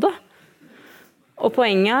tro det. Og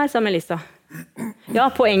poenget sa Melissa. Ja,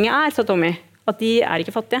 poenget sa Tommy, at de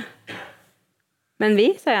ikke fattige. Men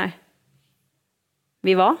vi, sa jeg.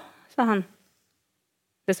 Vi hva, sa han.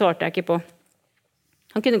 Det svarte jeg ikke på.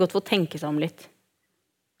 Han kunne godt få tenke seg om litt.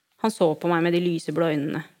 Han så på meg med de lyseblå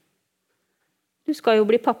øynene. Du skal jo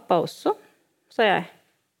bli pappa også, sa jeg.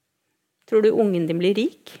 Tror du ungen din blir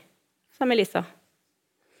rik, sa Melissa.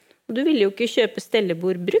 Og du ville jo ikke kjøpe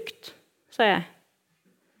stellebord brukt, sa jeg.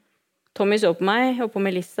 Tommy så på meg, og på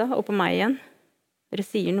Melissa, og på meg igjen. Dere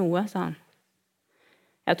sier noe, sa han.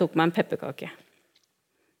 Jeg tok meg en pepperkake.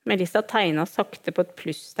 Melissa tegnet sakte på et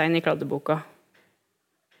plusstegn i kladdeboka.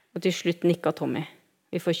 Og til slutt nikket Tommy.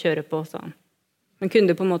 Vi får kjøre på, sa han. Men kunne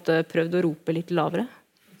du på en måte prøvd å rope litt lavere?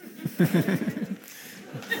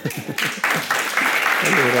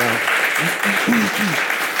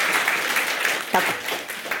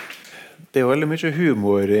 Det er jo veldig mye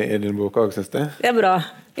humor i din bok også, synes jeg. Det er bra.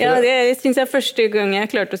 Ja, det synes jeg første gang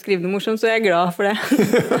jeg klarte å skrive noe morsomt, så jeg er glad for det.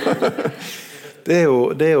 Det er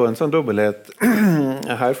jo en sånn dobbelthet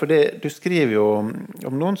her, for du skriver jo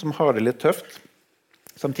om noen som har det litt tøft,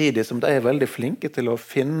 samtidig som de er veldig flinke til å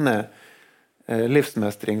finne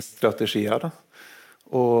livsmestringsstrategier, da.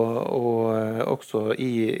 Og også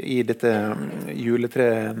i dette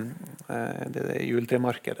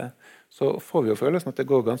juletremarkedet, så får vi jo følelsen at det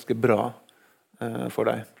går ganske bra for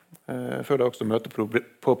deg. Før du også møter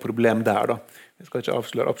på problem der, da. Vi skal ikke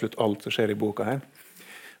avsløre absolutt alt som skjer i boka her.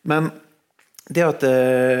 Men det at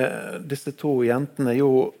disse to jentene er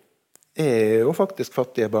jo faktisk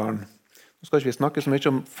fattige barn. Nå skal ikke vi snakke så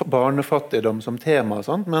mye om barnefattigdom som tema og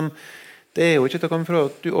sånt, men det er jo ikke til å komme fra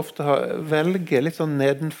at du ofte velger litt sånn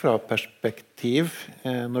nedenfra perspektiv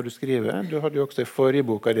når du skriver. Du hadde jo også i forrige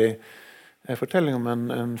boka di en fortelling om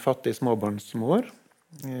en fattig småbarnsmor,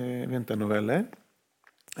 vinternoveller.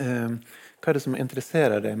 Hva er det som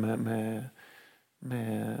interesserer deg med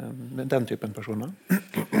den typen personer?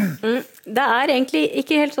 Det er egentlig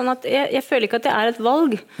ikke helt sånn at jeg føler ikke at det er et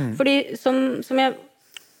valg. Fordi som jeg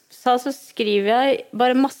sa, så skriver jeg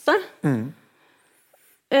bare masse.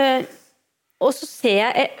 Og så ser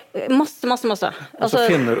jeg masse. Altså,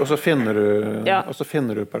 og så finner du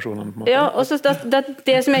personene på en måte. Ja, og så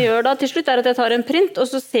det som jeg gjør da til slutt er at jeg tar en print, og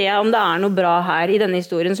så ser jeg om det er noe bra her i denne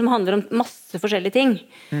historien som handler om masse forskjellige ting.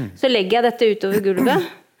 Så legger jeg dette utover gulvet,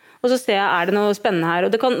 og så ser jeg, er det noe spennende her?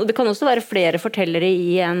 Og det kan også være flere fortellere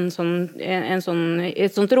i et sånt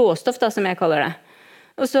råstoff, da, som jeg kaller det.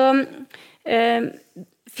 Og så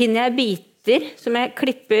finner jeg biter som jeg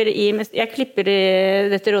klipper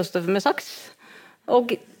dette råstoffet med saks,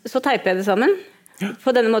 og så teiper jeg det sammen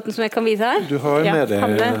på denne måten som jeg kan vise her. Du har med det.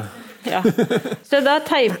 Ja. Så da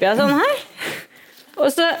teiper jeg sånn her, og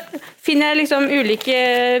så finner jeg liksom ulike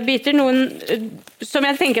biter, noen som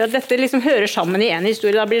jeg tenker at dette liksom hører sammen i en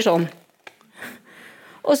historie, da blir det sånn.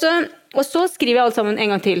 Og så skriver jeg alt sammen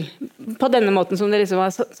en gang til, på denne måten som det liksom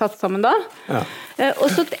var satt sammen da. Ja. Og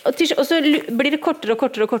så blir det kortere og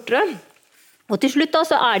kortere. Og til slutt da,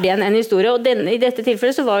 så er det en historie, og i dette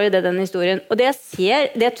tilfellet så var jo det den historien. Og det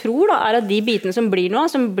jeg tror da, er at de bitene som blir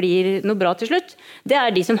noe bra til slutt, det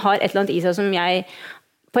er de som har et eller annet i seg som jeg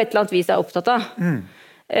på et eller annet vis er opptatt av.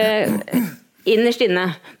 Innerst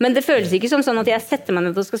inne. Men det føles ikke som sånn at jeg setter meg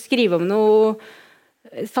ned og skal skrive om noe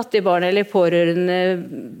fattige barn eller pårørende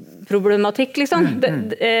problematikk, liksom.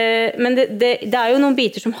 Men det er jo noen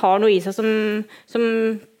biter som har noe i seg som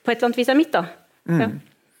på et eller annet vis er mitt da. Ja.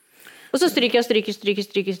 Og så stryker.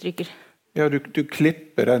 Ja, du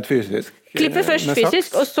klipper rent fysisk. Klipper først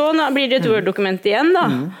fysisk, og så blir det et Word-dokument igjen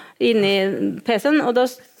da, inni PC-en, og da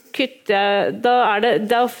kutter jeg,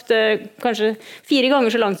 det er ofte kanskje 4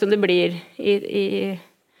 ganger så langt som det blir i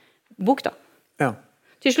bok da. Ja.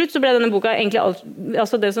 Til slutt så ble denne boka egentlig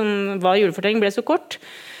altså det som var julefortelling ble så kort,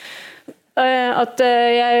 at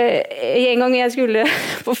en gang jeg skulle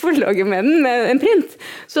på forlaget med den, med en print,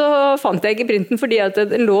 så fant jeg ikke printen fordi at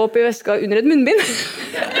den lå oppe i veska under et munnbind.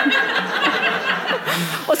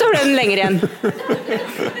 Og så ble den lenger igjen.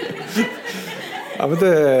 Ja, men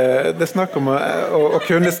det snakker om å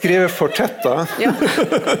kunne skrive for tett da. Ja.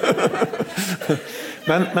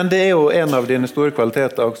 men det er jo en av dine store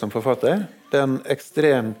kvaliteter også som forfatter. Den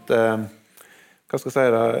ekstremt hva skal jeg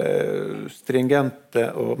si da,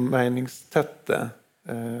 stringente og meningstette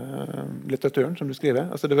litteraturen som du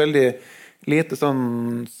skriver. Altså det er veldig lite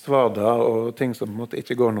sånn svada og ting som på en måte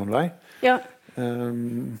ikke går noen vei. Ja.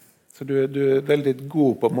 Så du er veldig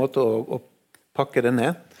god på en måte å pakke det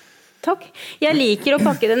ned. Takk. Jeg liker å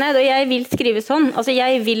pakke det ned, og jeg vil skrive sånn. Altså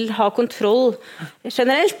jeg vil ha kontroll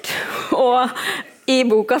generelt, og i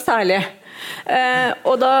boka særlig.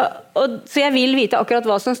 Så jeg vil vite akkurat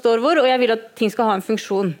hva som står hvor, og jeg vil at ting skal ha en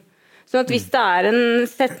funksjon. Så at hvis det er en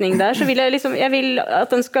setning der, så vil jeg vil at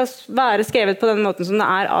den skal være skrevet på den måten som det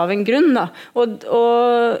er av en grunn. Da. Og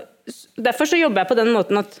derfor så jobber jeg på den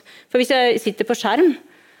måten at, for hvis jeg sitter på skjerm,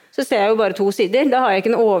 så ser jeg jo bare 2 sider. Da har jeg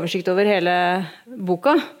ikke en oversikt over hele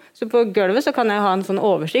boka. Så på gulvet så kan jeg ha en sånn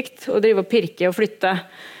oversikt og drive og pirke og flytte.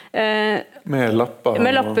 Med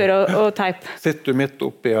lapper og teip. Sitter du midt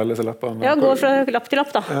oppi alle disse lappene? Ja, går fra lapp til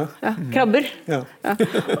lapp da. Ja, krabber. Ja. Ja.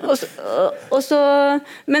 Så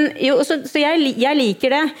jeg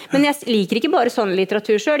liker det, men jeg liker ikke bare sånn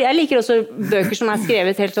litteratur selv. Jeg liker også bøker som er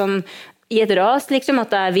skrevet helt sånn i et ras, liksom,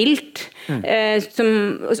 at det er vilt.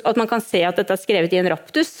 At man kan se at dette er skrevet i en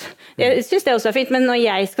raptus. Jeg synes det også er fint, men når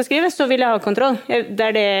jeg skal skrive, så vil jeg ha kontroll.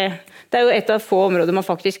 Det er jo et av få områder man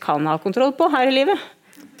faktisk kan ha kontroll på her i livet.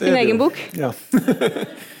 Din egen bok. Ja.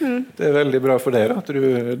 Det er veldig bra for deg at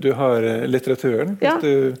du har litteraturen. Hvis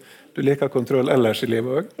du liker kontroll ellers i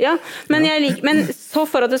livet også. Ja, men så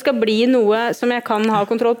for at det skal bli noe som jeg kan ha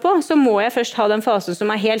kontroll på, så må jeg først ha den fasen som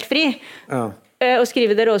er helt fri. Og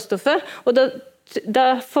skrive det råstoffet. Og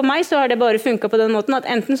for meg så har det bare funket på den måten at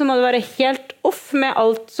enten så må det være helt off med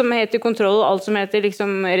alt som heter kontroll og alt som heter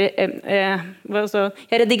liksom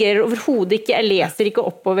jeg redigerer overhodet ikke, jeg leser ikke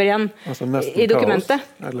oppover igjen i dokumentet.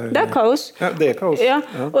 Det er kaos. Ja, det er kaos. Ja.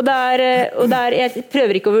 Og jeg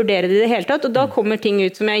prøver ikke å vurdere det i det hele tatt, og da kommer ting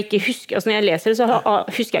ut som jeg ikke husker. Altså når jeg leser det, så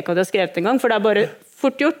husker jeg ikke at jeg har skrevet det en gang, for det er bare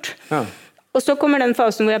fort gjort. Ja. Og så kommer den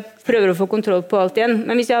fasen hvor jeg prøver å få kontroll på alt igjen.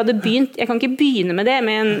 Men hvis jeg hadde begynt, jeg kan ikke begynne med det,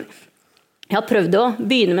 jeg har prøvd å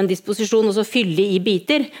begynne med en disposisjon og så fylle i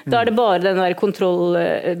biter. Da er det bare den der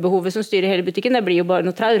kontrollbehovet som styrer hele butikken. Det blir jo bare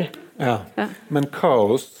noe traur. Ja. Men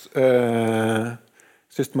kaos,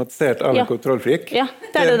 systematisert av en kontrollfrik,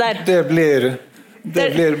 det der. Det blir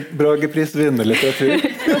Brageprisvinnende litteratur.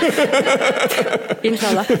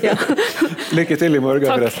 Inshallah, ja. Lykke til i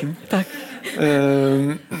morgen, forresten. Takk.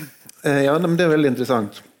 Ja, men det er veldig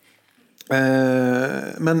interessant.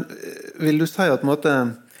 Men vil du si at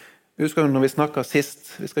husker du når vi snakket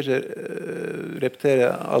sist, vi skal ikke repetere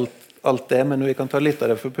alt det, men vi kan ta litt av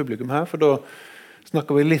det for publikum her, for da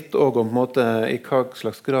snakker vi litt også om i hva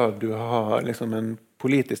slags grad du har liksom en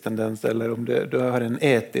politisk tendens, eller om du har en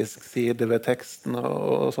etisk side ved teksten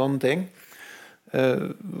og sånne ting.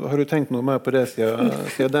 Har du tenkt noe mer på det siden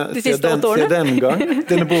den gang?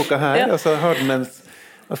 Denne boka her, har den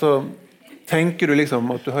tenker du liksom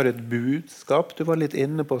at du har et budskap? Du var litt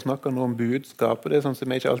inne på å snakke noe om budskap, og det er sånn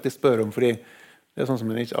som jeg ikke alltid spør om, fordi det er sånn som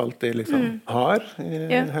jeg ikke alltid liksom har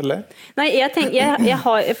heller. Nei, jeg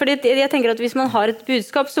tenker at hvis man har et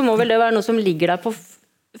budskap, så må vel det være noe som ligger der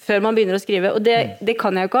før man begynner å skrive, og det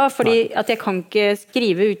kan jeg jo ikke ha, fordi at jeg kan ikke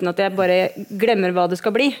skrive uten at jeg bare glemmer hva det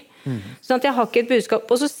skal bli. Sånn at jeg har ikke et budskap.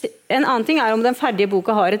 Og så, en annen ting er om den ferdige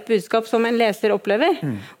boka har et budskap som en leser opplever.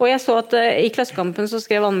 Og jeg så at i Klassekampen så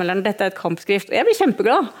skrev anmelderen dette er et kampskrift, og jeg blir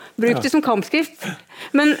kjempeglad. Bruk det som kampskrift.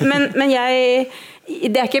 Men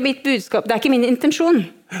det er ikke mitt budskap, det er ikke min intensjon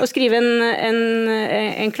å skrive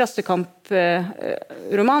en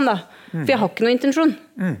klassekamproman da. For jeg har ikke noe intensjon.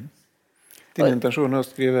 Din intensjon er å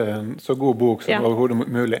skrive en så god bok som overhodet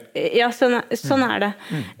mulig. Ja, sånn er det.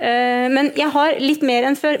 Men jeg har litt mer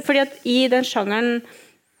enn før, fordi at i den sjangeren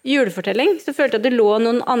julefortelling, så følte jeg at det lå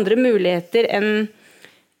noen andre muligheter enn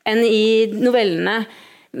i novellene,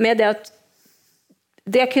 med det at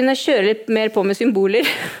jeg kunne kjøre litt mer på med symboler.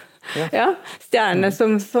 Stjernene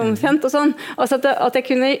som kjent og sånn. Altså at jeg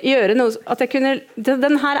kunne gjøre noe,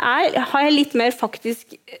 den her har jeg litt mer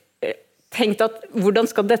faktisk tenkt at hvordan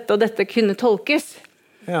skal dette og dette kunne tolkes.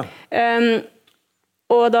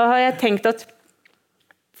 Og da har jeg tenkt at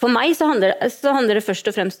for meg så handler det først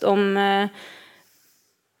og fremst om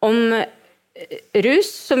rus,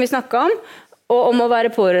 som vi snakket om, og om å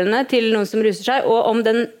være pårørende til noen som ruser seg, og om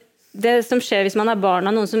det som skjer hvis man er barn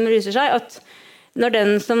av noen som ruser seg, at når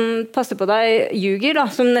den som passer på deg ljuger, da,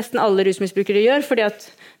 som nesten alle rusmisbrukere gjør, fordi at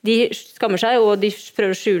de skammer seg og de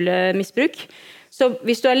prøver å skjule misbruk, så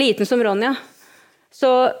hvis du er liten som Ronja,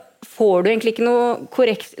 så får du egentlig ikke noe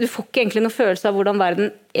korrekt, du får ikke egentlig noe følelse av hvordan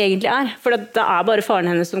verden egentlig er, for det er bare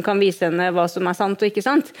faren hennes som kan vise henne hva som er sant og ikke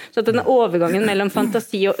sant. Så denne overgangen mellom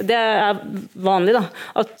fantasi og, det er vanlig da,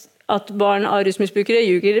 at barn av rusmisbrukere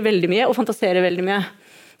ljuger veldig mye og fantaserer veldig mye.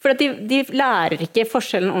 For at de lærer ikke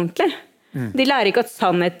forskjellen ordentlig. De lærer ikke at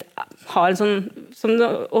sannhet har en sånn, som det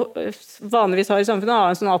vanligvis har i samfunnet, har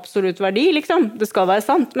en sånn absolutt verdi, liksom. Det skal være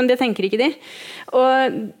sant, men det tenker ikke de. Og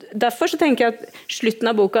derfor så tenker jeg at slutten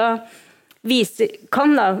av boka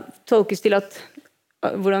kan da tolkes til at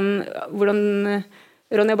hvordan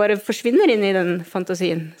Ronja bare forsvinner inn i den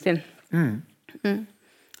fantasien sin.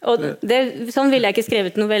 Og sånn ville jeg ikke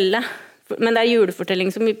skrevet novelle, men det er julefortelling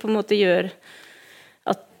som på en måte gjør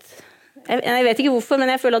at jeg vet ikke hvorfor,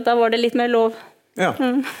 men jeg føler at da var det litt mer lov. Ja,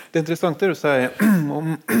 det er interessant det du sier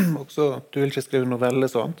om også at du vil ikke skrive novelle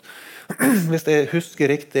sånt. Hvis jeg husker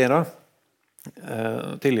riktig da,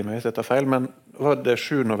 tilgi meg hvis jeg tar feil, men var det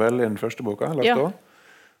 7 noveller i den første boka?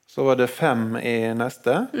 Så var det 5 i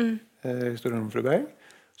neste, historien om Fru Berg.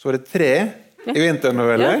 Så var det 3 i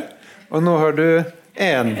vinternoveller, og nå har du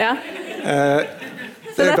 1.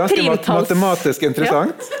 Det er ganske matematisk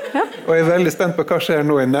interessant. Og jeg veldig spent på hva skjer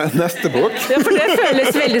nå i neste bok. Ja, for det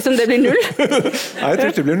føles veldig som det blir 0. Nei, jeg tror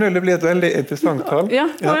ikke det blir 0, det blir et veldig interessant tall. Ja.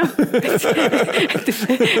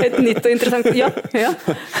 Et nytt og interessant, ja.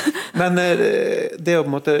 Men det å på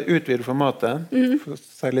en måte utvide formatet, for å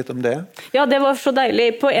si litt om det. Ja, det var så deilig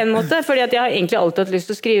på en måte, fordi at jeg har egentlig alltid hatt lyst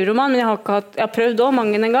til å skrive roman, men jeg har prøvd også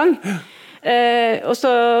mange en gang. Og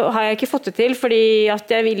så har jeg ikke fått det til, fordi at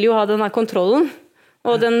jeg vil jo ha denne kontrollen,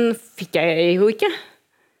 og den fikk jeg jo ikke.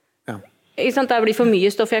 Ja. Ikke sant? Det blir for mye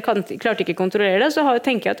stoff, jeg klarte ikke å kontrollere det, så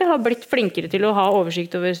tenker jeg at jeg har blitt flinkere til å ha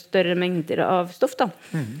oversikt over større mengder av stoff. Da.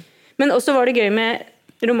 Men også var det gøy med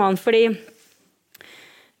roman, fordi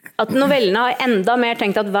at novellene har enda mer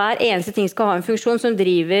tenkt at hver eneste ting skal ha en funksjon som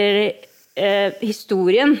driver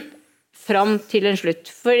historien fram til en slutt.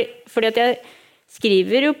 Fordi at jeg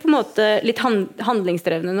skriver jo på en måte litt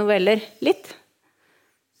handlingsdrevne noveller, litt.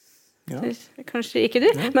 Ja. Kanskje ikke du,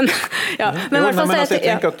 men ja. Men i hvert fall jeg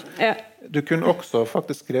tenker at du kunne også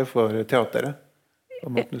faktisk skrive for teateret. På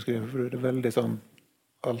måten du skriver, for det er veldig sånn,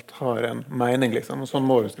 alt har en mening, liksom, og sånn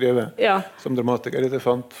må du skrive som dramatiker. Det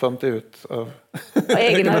fant jeg ut av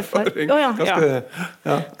egen erfaring. Ja,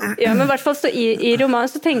 men i hvert fall så i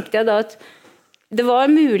romanen så tenkte jeg da at det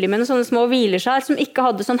var mulig med noen sånne små hvileskjær som ikke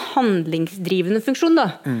hadde sånn handlingsdrivende funksjon.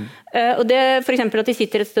 Da. Og det for eksempel at de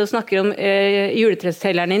sitter et sted og snakker om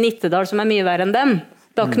juletreselgerne i Nittedal som mye verre enn dem.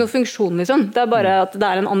 Det har ikke noen funksjon, liksom. Det bare at det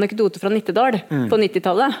en anekdote fra Nittedal på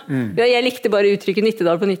 90-tallet. Jeg likte bare uttrykket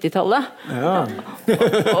Nittedal på 90-tallet. Ja.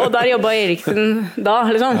 og der jobbet Eriksen da,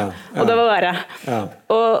 liksom. Og det var verre.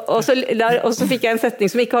 Og så fikk jeg en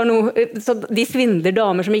setning som ikke har noe... Så de svindler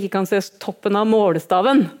damer som ikke kan se toppen av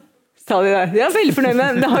målestaven. Sa de der. Jeg veldig fornøyd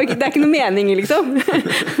med det. Det er ikke noe mening, liksom.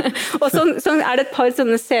 Og sånn det et par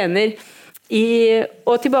sånne scener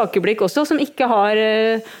og tilbakeblikk også, som ikke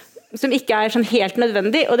sånn helt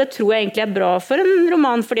nødvendig, og det tror jeg egentlig bra for en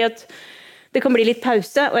roman, fordi at det kan bli litt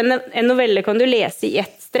pause, og en novelle kan du lese i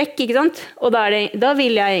ett strekk, ikke sant? Og da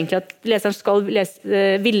vil jeg egentlig at leseren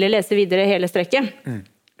ville lese videre hele strekket.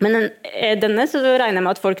 Men denne så regner jeg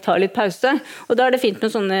med at folk tar litt pause, og da det fint med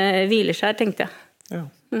sånne hvileskjær, tenkte jeg. Ja.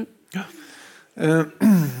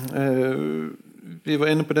 Vi var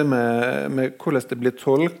inne på det med hvordan det blir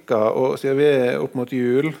tolket, og siden vi opp mot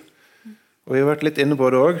jul, og vi har vært litt inne på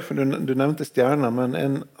det også, for du nevnte stjerner, men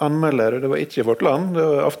en anmelder, det var ikke i Vårt Land, det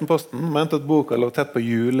var Aftenposten, mente at boka lå tett på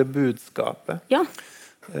julebudskapet. Ja.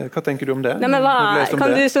 Hva tenker du om det? Nei, men hva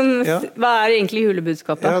egentlig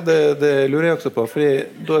julebudskapet? Ja, det lurer jeg også på, fordi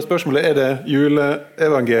da spørsmålet, det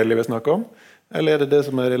juleevangeliet vi snakker om, eller er det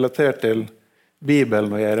som relatert til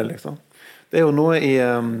Bibelen å gjøre, liksom? Det jo noe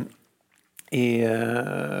i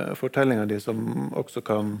fortellingen de som også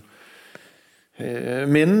kan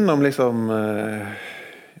minne om liksom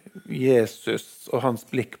Jesus og hans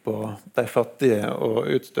blikk på de fattige og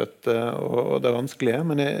utstøtte og det vanskelige,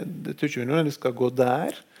 men jeg tror ikke vi nødvendigvis skal gå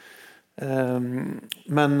der.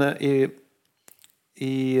 Men i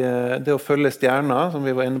det å følge stjerner, som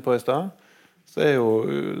vi var inne på i sted, så jo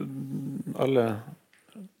alle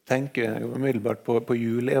tenker jo umiddelbart på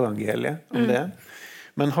juleevangeliet om det.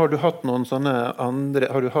 Men har du hatt noen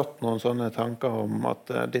sånne tanker om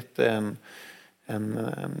at dette en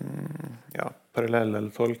parallell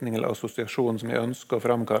eller tolkning eller assosiasjon som jeg ønsker å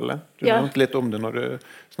framkalle? Du nevnte litt om det når du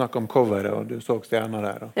snakket om coveret og du så stjerner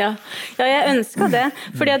der. Ja, jeg ønsker det.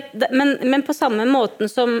 Men på samme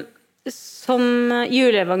måten som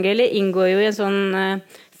juleevangeliet inngår jo i en sånn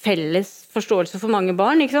felles forståelse for mange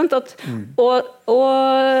barn, ikke sant? Og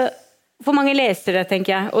for mange lesere,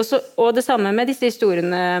 tenker jeg. Og det samme med disse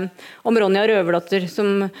historiene om Ronja Røverdatter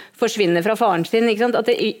som forsvinner fra faren sin, ikke sant? At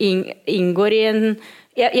det inngår i en...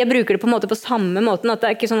 Jeg bruker det på en måte på samme måten, at det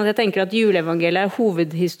ikke sånn at jeg tenker at juleevangeliet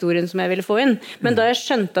hovedhistorien som jeg ville få inn, men da jeg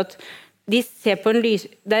skjønte at de ser på det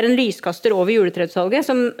en lyskaster over juletreutsalget,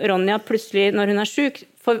 som Ronja plutselig, når hun syk,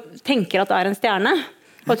 tenker at det en stjerne,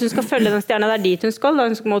 og at hun skal følge den stjerna der dit hun skal, da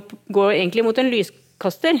hun skal gå egentlig mot en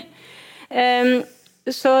lyskaster.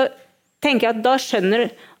 Så tenker jeg at da skjønner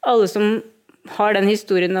alle som har den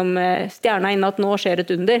historien om stjerna inne, at nå skjer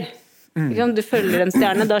et under. Du følger en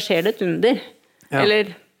stjerne, da skjer det et under. Ja. Eller,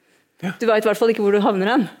 du vet i hvert fall ikke hvor du havner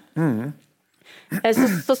hen.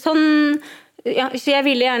 Så jeg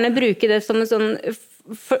ville gjerne bruke det som en sånn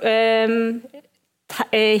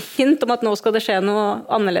hint om at nå skal det skje noe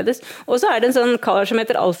annerledes. Og så det en sånn kar som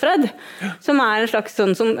heter Alfred, som en slags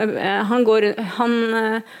sånn som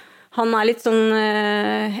han litt sånn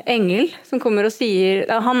engel som kommer og sier,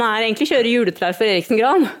 han egentlig kjører juletrær for Eriksen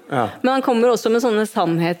Gran, men han kommer også med sånne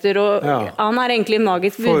sannheter, og han egentlig en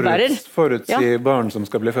magisk budbærer. Forutsi barn som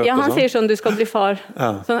skal bli født. Ja, han sier sånn, du skal bli far.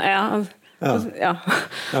 Sånn, Ja.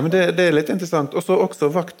 Ja, men det litt interessant. Og så også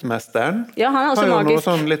vaktmesteren. Ja, han også har jo magisk.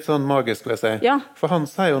 Noe litt sånn magisk, vil jeg si. Ja. For han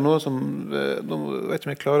sier jo noe som, nå vet ikke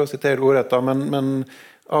om jeg klarer å sitere ordrett, men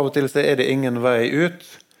av og til så det ingen vei ut,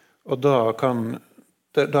 og da kan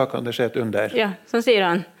det skje et under. Ja, sånn sier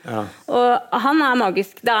han. Ja. Og han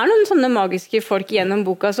magisk. Det noen sånne magiske folk gjennom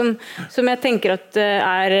boka som jeg tenker at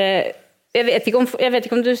jeg vet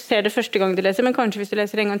ikke om du ser det første gang du leser, men kanskje hvis du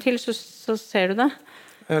leser en gang til, så ser du det.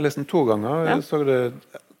 Jeg har lest den 2 ganger, og jeg så det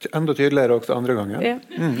enda tydeligere også andre gangen. Ja.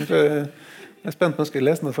 Så jeg er spent på om jeg skal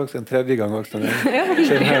lese den faktisk en 3. gang også.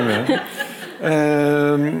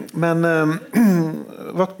 Men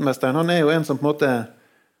vaktmesteren, han jo en som på en måte,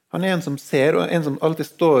 han en som ser, og en som alltid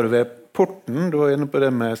står ved porten. Du var inne på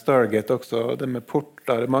det med Stargate også, det med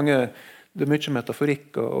porter. Det mye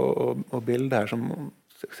metaforikk og bilder her som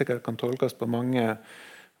sikkert kan tolkes på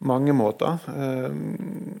mange måter.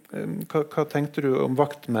 Hva tenkte du om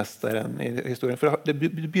vaktmesteren i historien? For det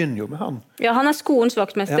begynner jo med han. Ja, han skolens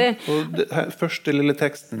vaktmester. Ja, og første lille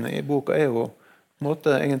teksten i boka jo på en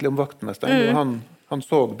måte egentlig om vaktmesteren. Han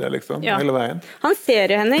så det liksom, hele veien. Han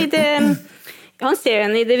ser henne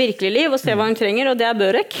i det virkelige liv og ser hva hun trenger, og det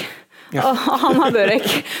Børek. Ja. Og han har Børek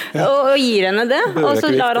og gir henne det, og så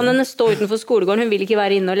lar han henne stå utenfor skolegården. Hun vil ikke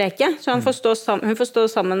være inne og leke, så hun får stå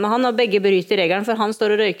sammen med han, og begge bryter regelen, for han står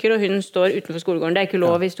og røyker, og hun står utenfor skolegården. Det ikke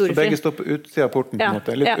lov i Storefri. Så begge står på utsida av porten, på en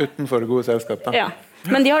måte, litt utenfor det gode selskap. Da. Ja.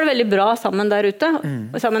 Men de har det veldig bra sammen der ute,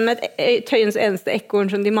 og sammen med Tøyens eneste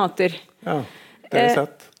ekorn som de mater. Ja, det har jeg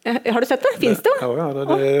sett. Har du sett det? Finns det? Ja,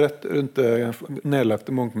 det rett rundt det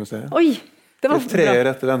nedlagte Munch-museet. Oi! Det var 3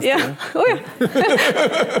 rett til venstre. Ja,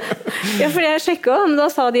 ja, for jeg sjekket, og da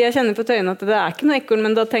sa de jeg kjenner på Tøyen at det ikke noe ekorn,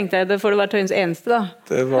 men da tenkte jeg det får det være Tøyens eneste da.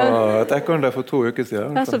 Det var et ekorn der for 2 uker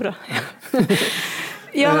siden. Ja, så bra.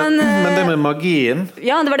 Ja, men det med magien?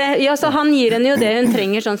 Ja, det var det. Ja, så han gir henne jo det hun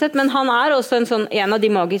trenger sånn sett, men han også en av de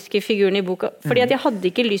magiske figurene i boka, fordi at jeg hadde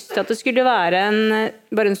ikke lyst til at det skulle være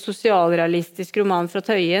bare en sosialrealistisk roman fra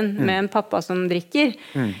Tøyen med en pappa som drikker.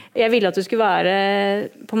 Jeg ville at det skulle være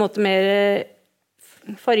på en måte mer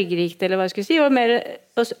fargerikt, eller hva jeg skulle si,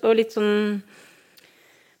 og litt sånn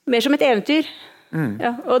mer som et eventyr. Ja,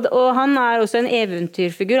 og han også en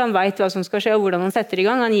eventyrfigur. Han vet hva som skal skje og hvordan han setter i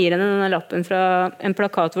gang. Han gir henne denne lappen fra en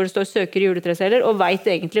plakat hvor det står 'søker juletreselger', og vet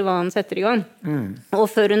egentlig hva han setter i gang.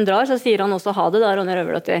 Og før hun drar så sier han også 'ha det da, Ronja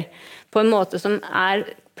Røverdatter', på en måte som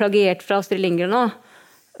plagiert fra Astrid Lindgren nå,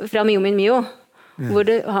 fra Mio min Mio, hvor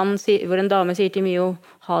en dame sier til Mio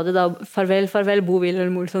 'ha det da, farvel, farvel, Bo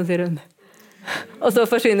Wilhelm Olsson', sier hun. Og så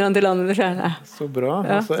forsvinner han til landet selv. Så bra.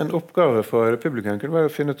 Ja. Altså, en oppgave for publikum kunne være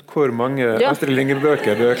å finne ut hvor mange Astrid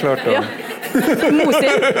Lindgren-bøker du klart å... Ja.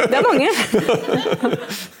 Mosing. Det mange.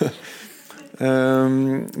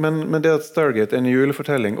 Men det at Stargate, en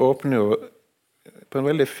julefortelling, åpner jo på en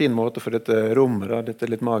veldig fin måte for dette rommet, dette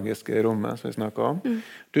litt magiske rommet som vi snakker om.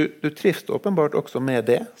 Du trives åpenbart også med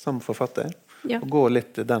det som forfatter. Ja. Og gå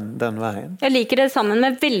litt den veien. Jeg liker det sammen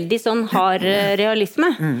med veldig sånn hard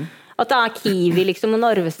realisme. At det Kiwi liksom og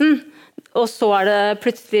Narvesen, og så det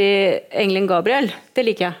plutselig Engelen Gabriel. Det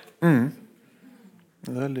liker jeg. Det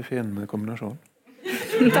en veldig fin kombinasjon.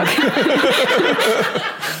 Takk.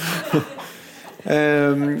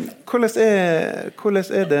 Hvordan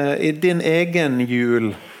det i din egen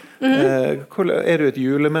jul? Du et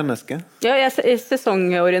julemenneske? Ja, jeg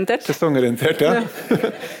sesongorientert. Sesongorientert, ja.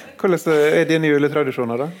 Hvordan dine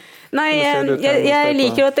juletradisjoner da? Nei, jeg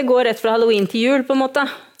liker at det går rett fra Halloween til jul, på en måte.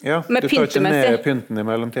 Ja, du tar ikke ned pynten i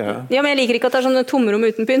mellomtiden. Ja, men jeg liker ikke at det sånne tomrom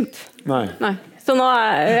uten pynt. Nei. Så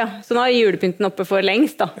nå julepynten oppe for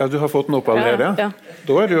lengst, da. Ja, du har fått den opp allerede? Ja.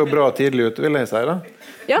 Da du jo bra tidlig ute, vil jeg si da.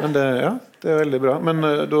 Ja. Men det veldig bra. Men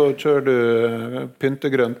da kjører du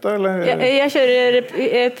pyntegrønt da, eller? Jeg kjører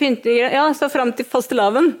pyntegrønt, ja, så frem til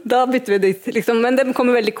fastelavn. Da bytter vi dit, liksom. Men det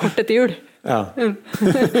kommer veldig kort etter jul. Ja. Ja,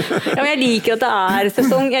 men jeg liker at det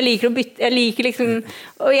sesong. Jeg liker å bytte,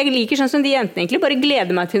 og jeg liker sånn som de jentene egentlig bare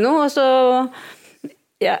gleder meg til noe, og så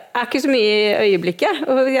jeg ikke så mye i øyeblikket,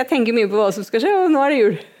 og jeg tenker mye på hva som skal skje, og nå det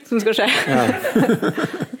jul som skal skje. Ja.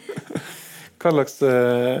 Hva slags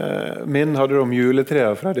minne hadde du om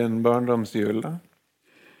juletreet fra din barndomsjul da?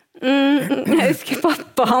 Jeg husker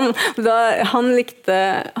pappa,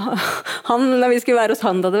 når vi skulle være hos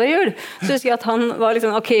han da det var jul, så husker jeg at han var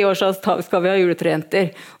liksom, ok, i år så skal vi ha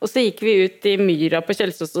juletrejenter, og så gikk vi ut i myra på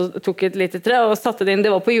Kjelsås og tok et lite tre og satte det inn,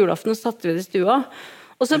 det var på julaften, og satte vi det i stua,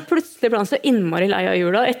 og så plutselig ble han så innmari lei av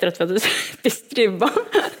jula etter at vi hadde spist ribba.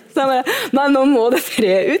 Så han bare, nei, nå må det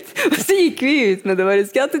tre ut. Og så gikk vi ut med det, bare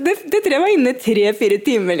husker jeg. Det tre var inne 3-4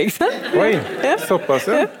 timer, liksom. Oi, såpass,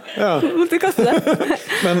 ja. Måtte kaste det.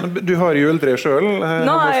 Men du har juletre selv?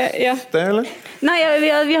 Det, eller? Nei,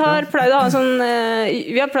 vi har pleid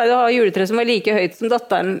å ha juletre som var like høyt som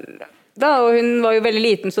datteren da, og hun var jo veldig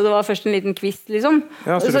liten, så det var først en liten kvist, liksom.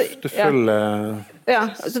 Ja, så du følger... Ja,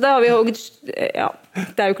 så da har vi hogd... Ja,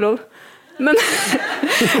 det er jo ikke lov. Men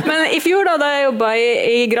i fjor da jeg jobbet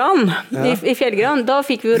i gran, i fjellgran, da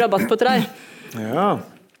fikk vi jo rabatt på trær. Ja.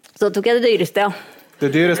 Så da tok jeg det dyreste, ja. Det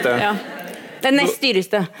dyreste? Ja. Det nest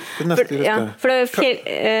dyreste. Det nest dyreste? For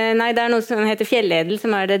nei, det er noe som heter fjelledel,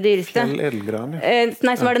 som er det dyreste. Fjelledelgran, ja.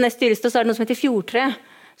 Nei, som er det nest dyreste, og så er det noe som heter fjordtre,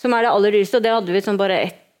 som er det aller dyreste, og det hadde vi sånn bare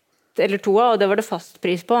 1 eller 2 av, og det var det fast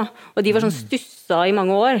pris på. Og de var sånn stussa i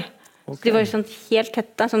mange år. Okay. Så de var sånn helt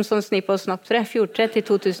tette, som sånn snipp og snapptre. Fjordtre til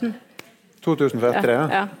 2000. 2000 for et tre,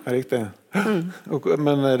 ja. Er riktig.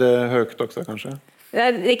 Men er det høyt også, kanskje?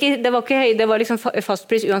 Det var ikke høyt, det var liksom fast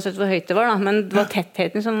pris uansett hvor høyt det var, da. Men det var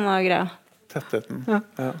tettheten som var greia. Tettheten, ja.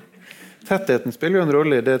 Tettheten spiller jo en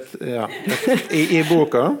rolle i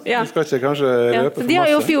boka. Ja. Du skal ikke kanskje røpe for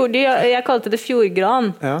masse. Jeg kalte det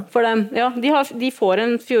fjordgran for dem. Ja, de får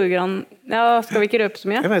en fjordgran. Ja, skal vi ikke røpe så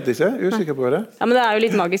mye? Jeg vet ikke, usikker på det. Ja, men det er jo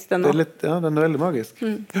litt magisk den nå. Ja, den er veldig magisk.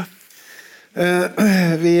 Ja.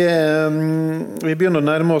 Vi begynner å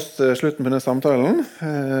nærme oss slutten på denne samtalen.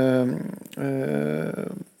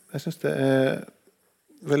 Jeg synes det er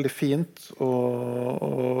veldig fint å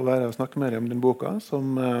være og snakke med deg om din boka,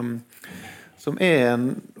 som er en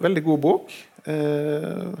veldig god bok.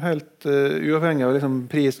 Helt uavhengig av liksom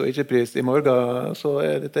pris og ikke pris i morgen, så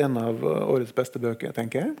er dette en av årets beste bøker,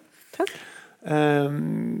 tenker jeg. Takk.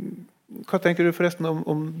 Hva tenker du forresten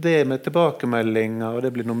om det med tilbakemeldinger, og det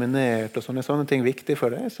blir nominert, og sånne ting viktig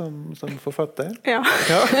for deg som forfatter? Ja.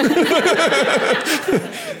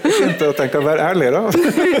 Fint å tenke å være ærlig, da.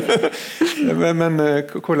 Men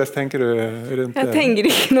hvordan tenker du rundt det? Jeg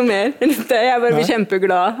tenker ikke noe mer. Jeg bare blir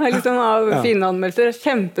kjempeglad liksom, av fine anmeldelser.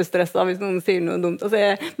 Kjempestresset hvis noen sier noe dumt. Altså,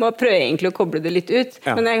 jeg må prøve egentlig å koble det litt ut,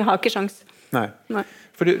 men jeg har ikke sjans. Nei.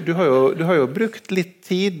 For du har jo brukt litt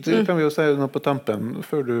tid, kan vi jo si nå på tampen,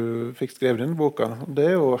 før du fikk skrevet denne boka. Det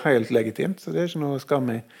er jo helt legitimt, så det er ikke noe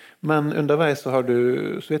skam i. Men underveis så har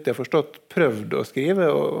du, så vidt jeg har forstått, prøvd å skrive,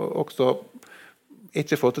 og også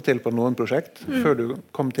ikke fått det til på noen prosjekt, før du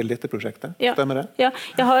kom til dette prosjektet. Stemmer det? Ja,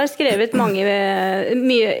 jeg har skrevet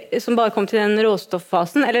mye som bare kom til den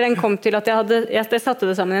råstoffasen, eller den kom til at jeg satte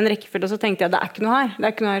det sammen i en rekkefølge, og så tenkte jeg, det er ikke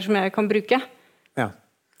noe her som jeg kan bruke. Ja.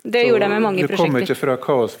 Det gjorde jeg med mange prosjekter. Du kom ikke fra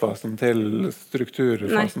kaosfasen til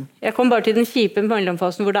strukturfasen? Nei, jeg kom bare til den kjipe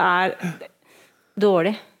mellomfasen hvor det er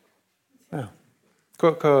dårlig. Ja.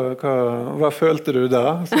 Hva følte du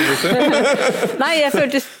da? Nei, jeg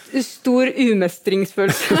følte stor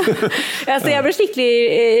umestringsfølelse. Altså, jeg ble skikkelig...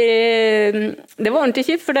 Det var ordentlig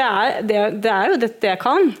kjipt, for det er jo dette jeg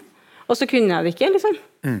kan. Og så kunne jeg det ikke, liksom.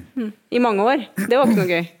 I mange år. Det var ikke noe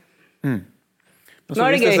gøy. Og så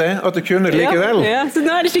viste det seg at du kunne det likevel. Ja, så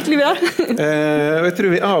nå er det skikkelig bra. Og jeg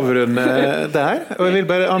tror vi avrunder der. Og jeg vil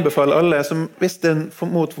bare anbefale alle som, hvis det er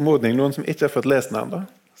mot formodning, noen som ikke har fått lest den enda,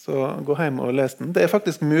 så gå hjem og les den. Det er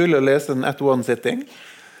faktisk mulig å lese den at one sitting.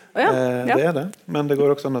 Det er det. Men det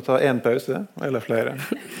går også an å ta en pause, eller flere.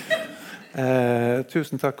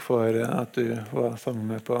 Tusen takk for at du var sammen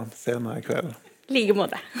med på scenen i kveld. Like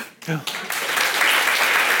måte. Ja.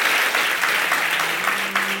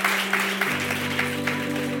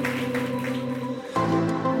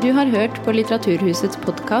 Du har hørt på Litteraturhusets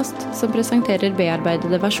podcast, som presenterer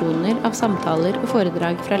bearbeidede versjoner av samtaler og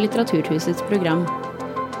foredrag fra Litteraturhusets program.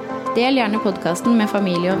 Del gjerne podcasten med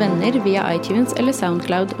familie og venner via iTunes eller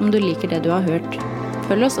SoundCloud om du liker det du har hørt.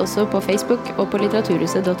 Følg oss også på Facebook og på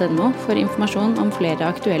litteraturhuset.no for informasjon om flere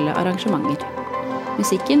aktuelle arrangementer.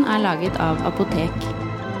 Musikken er laget av Apotek.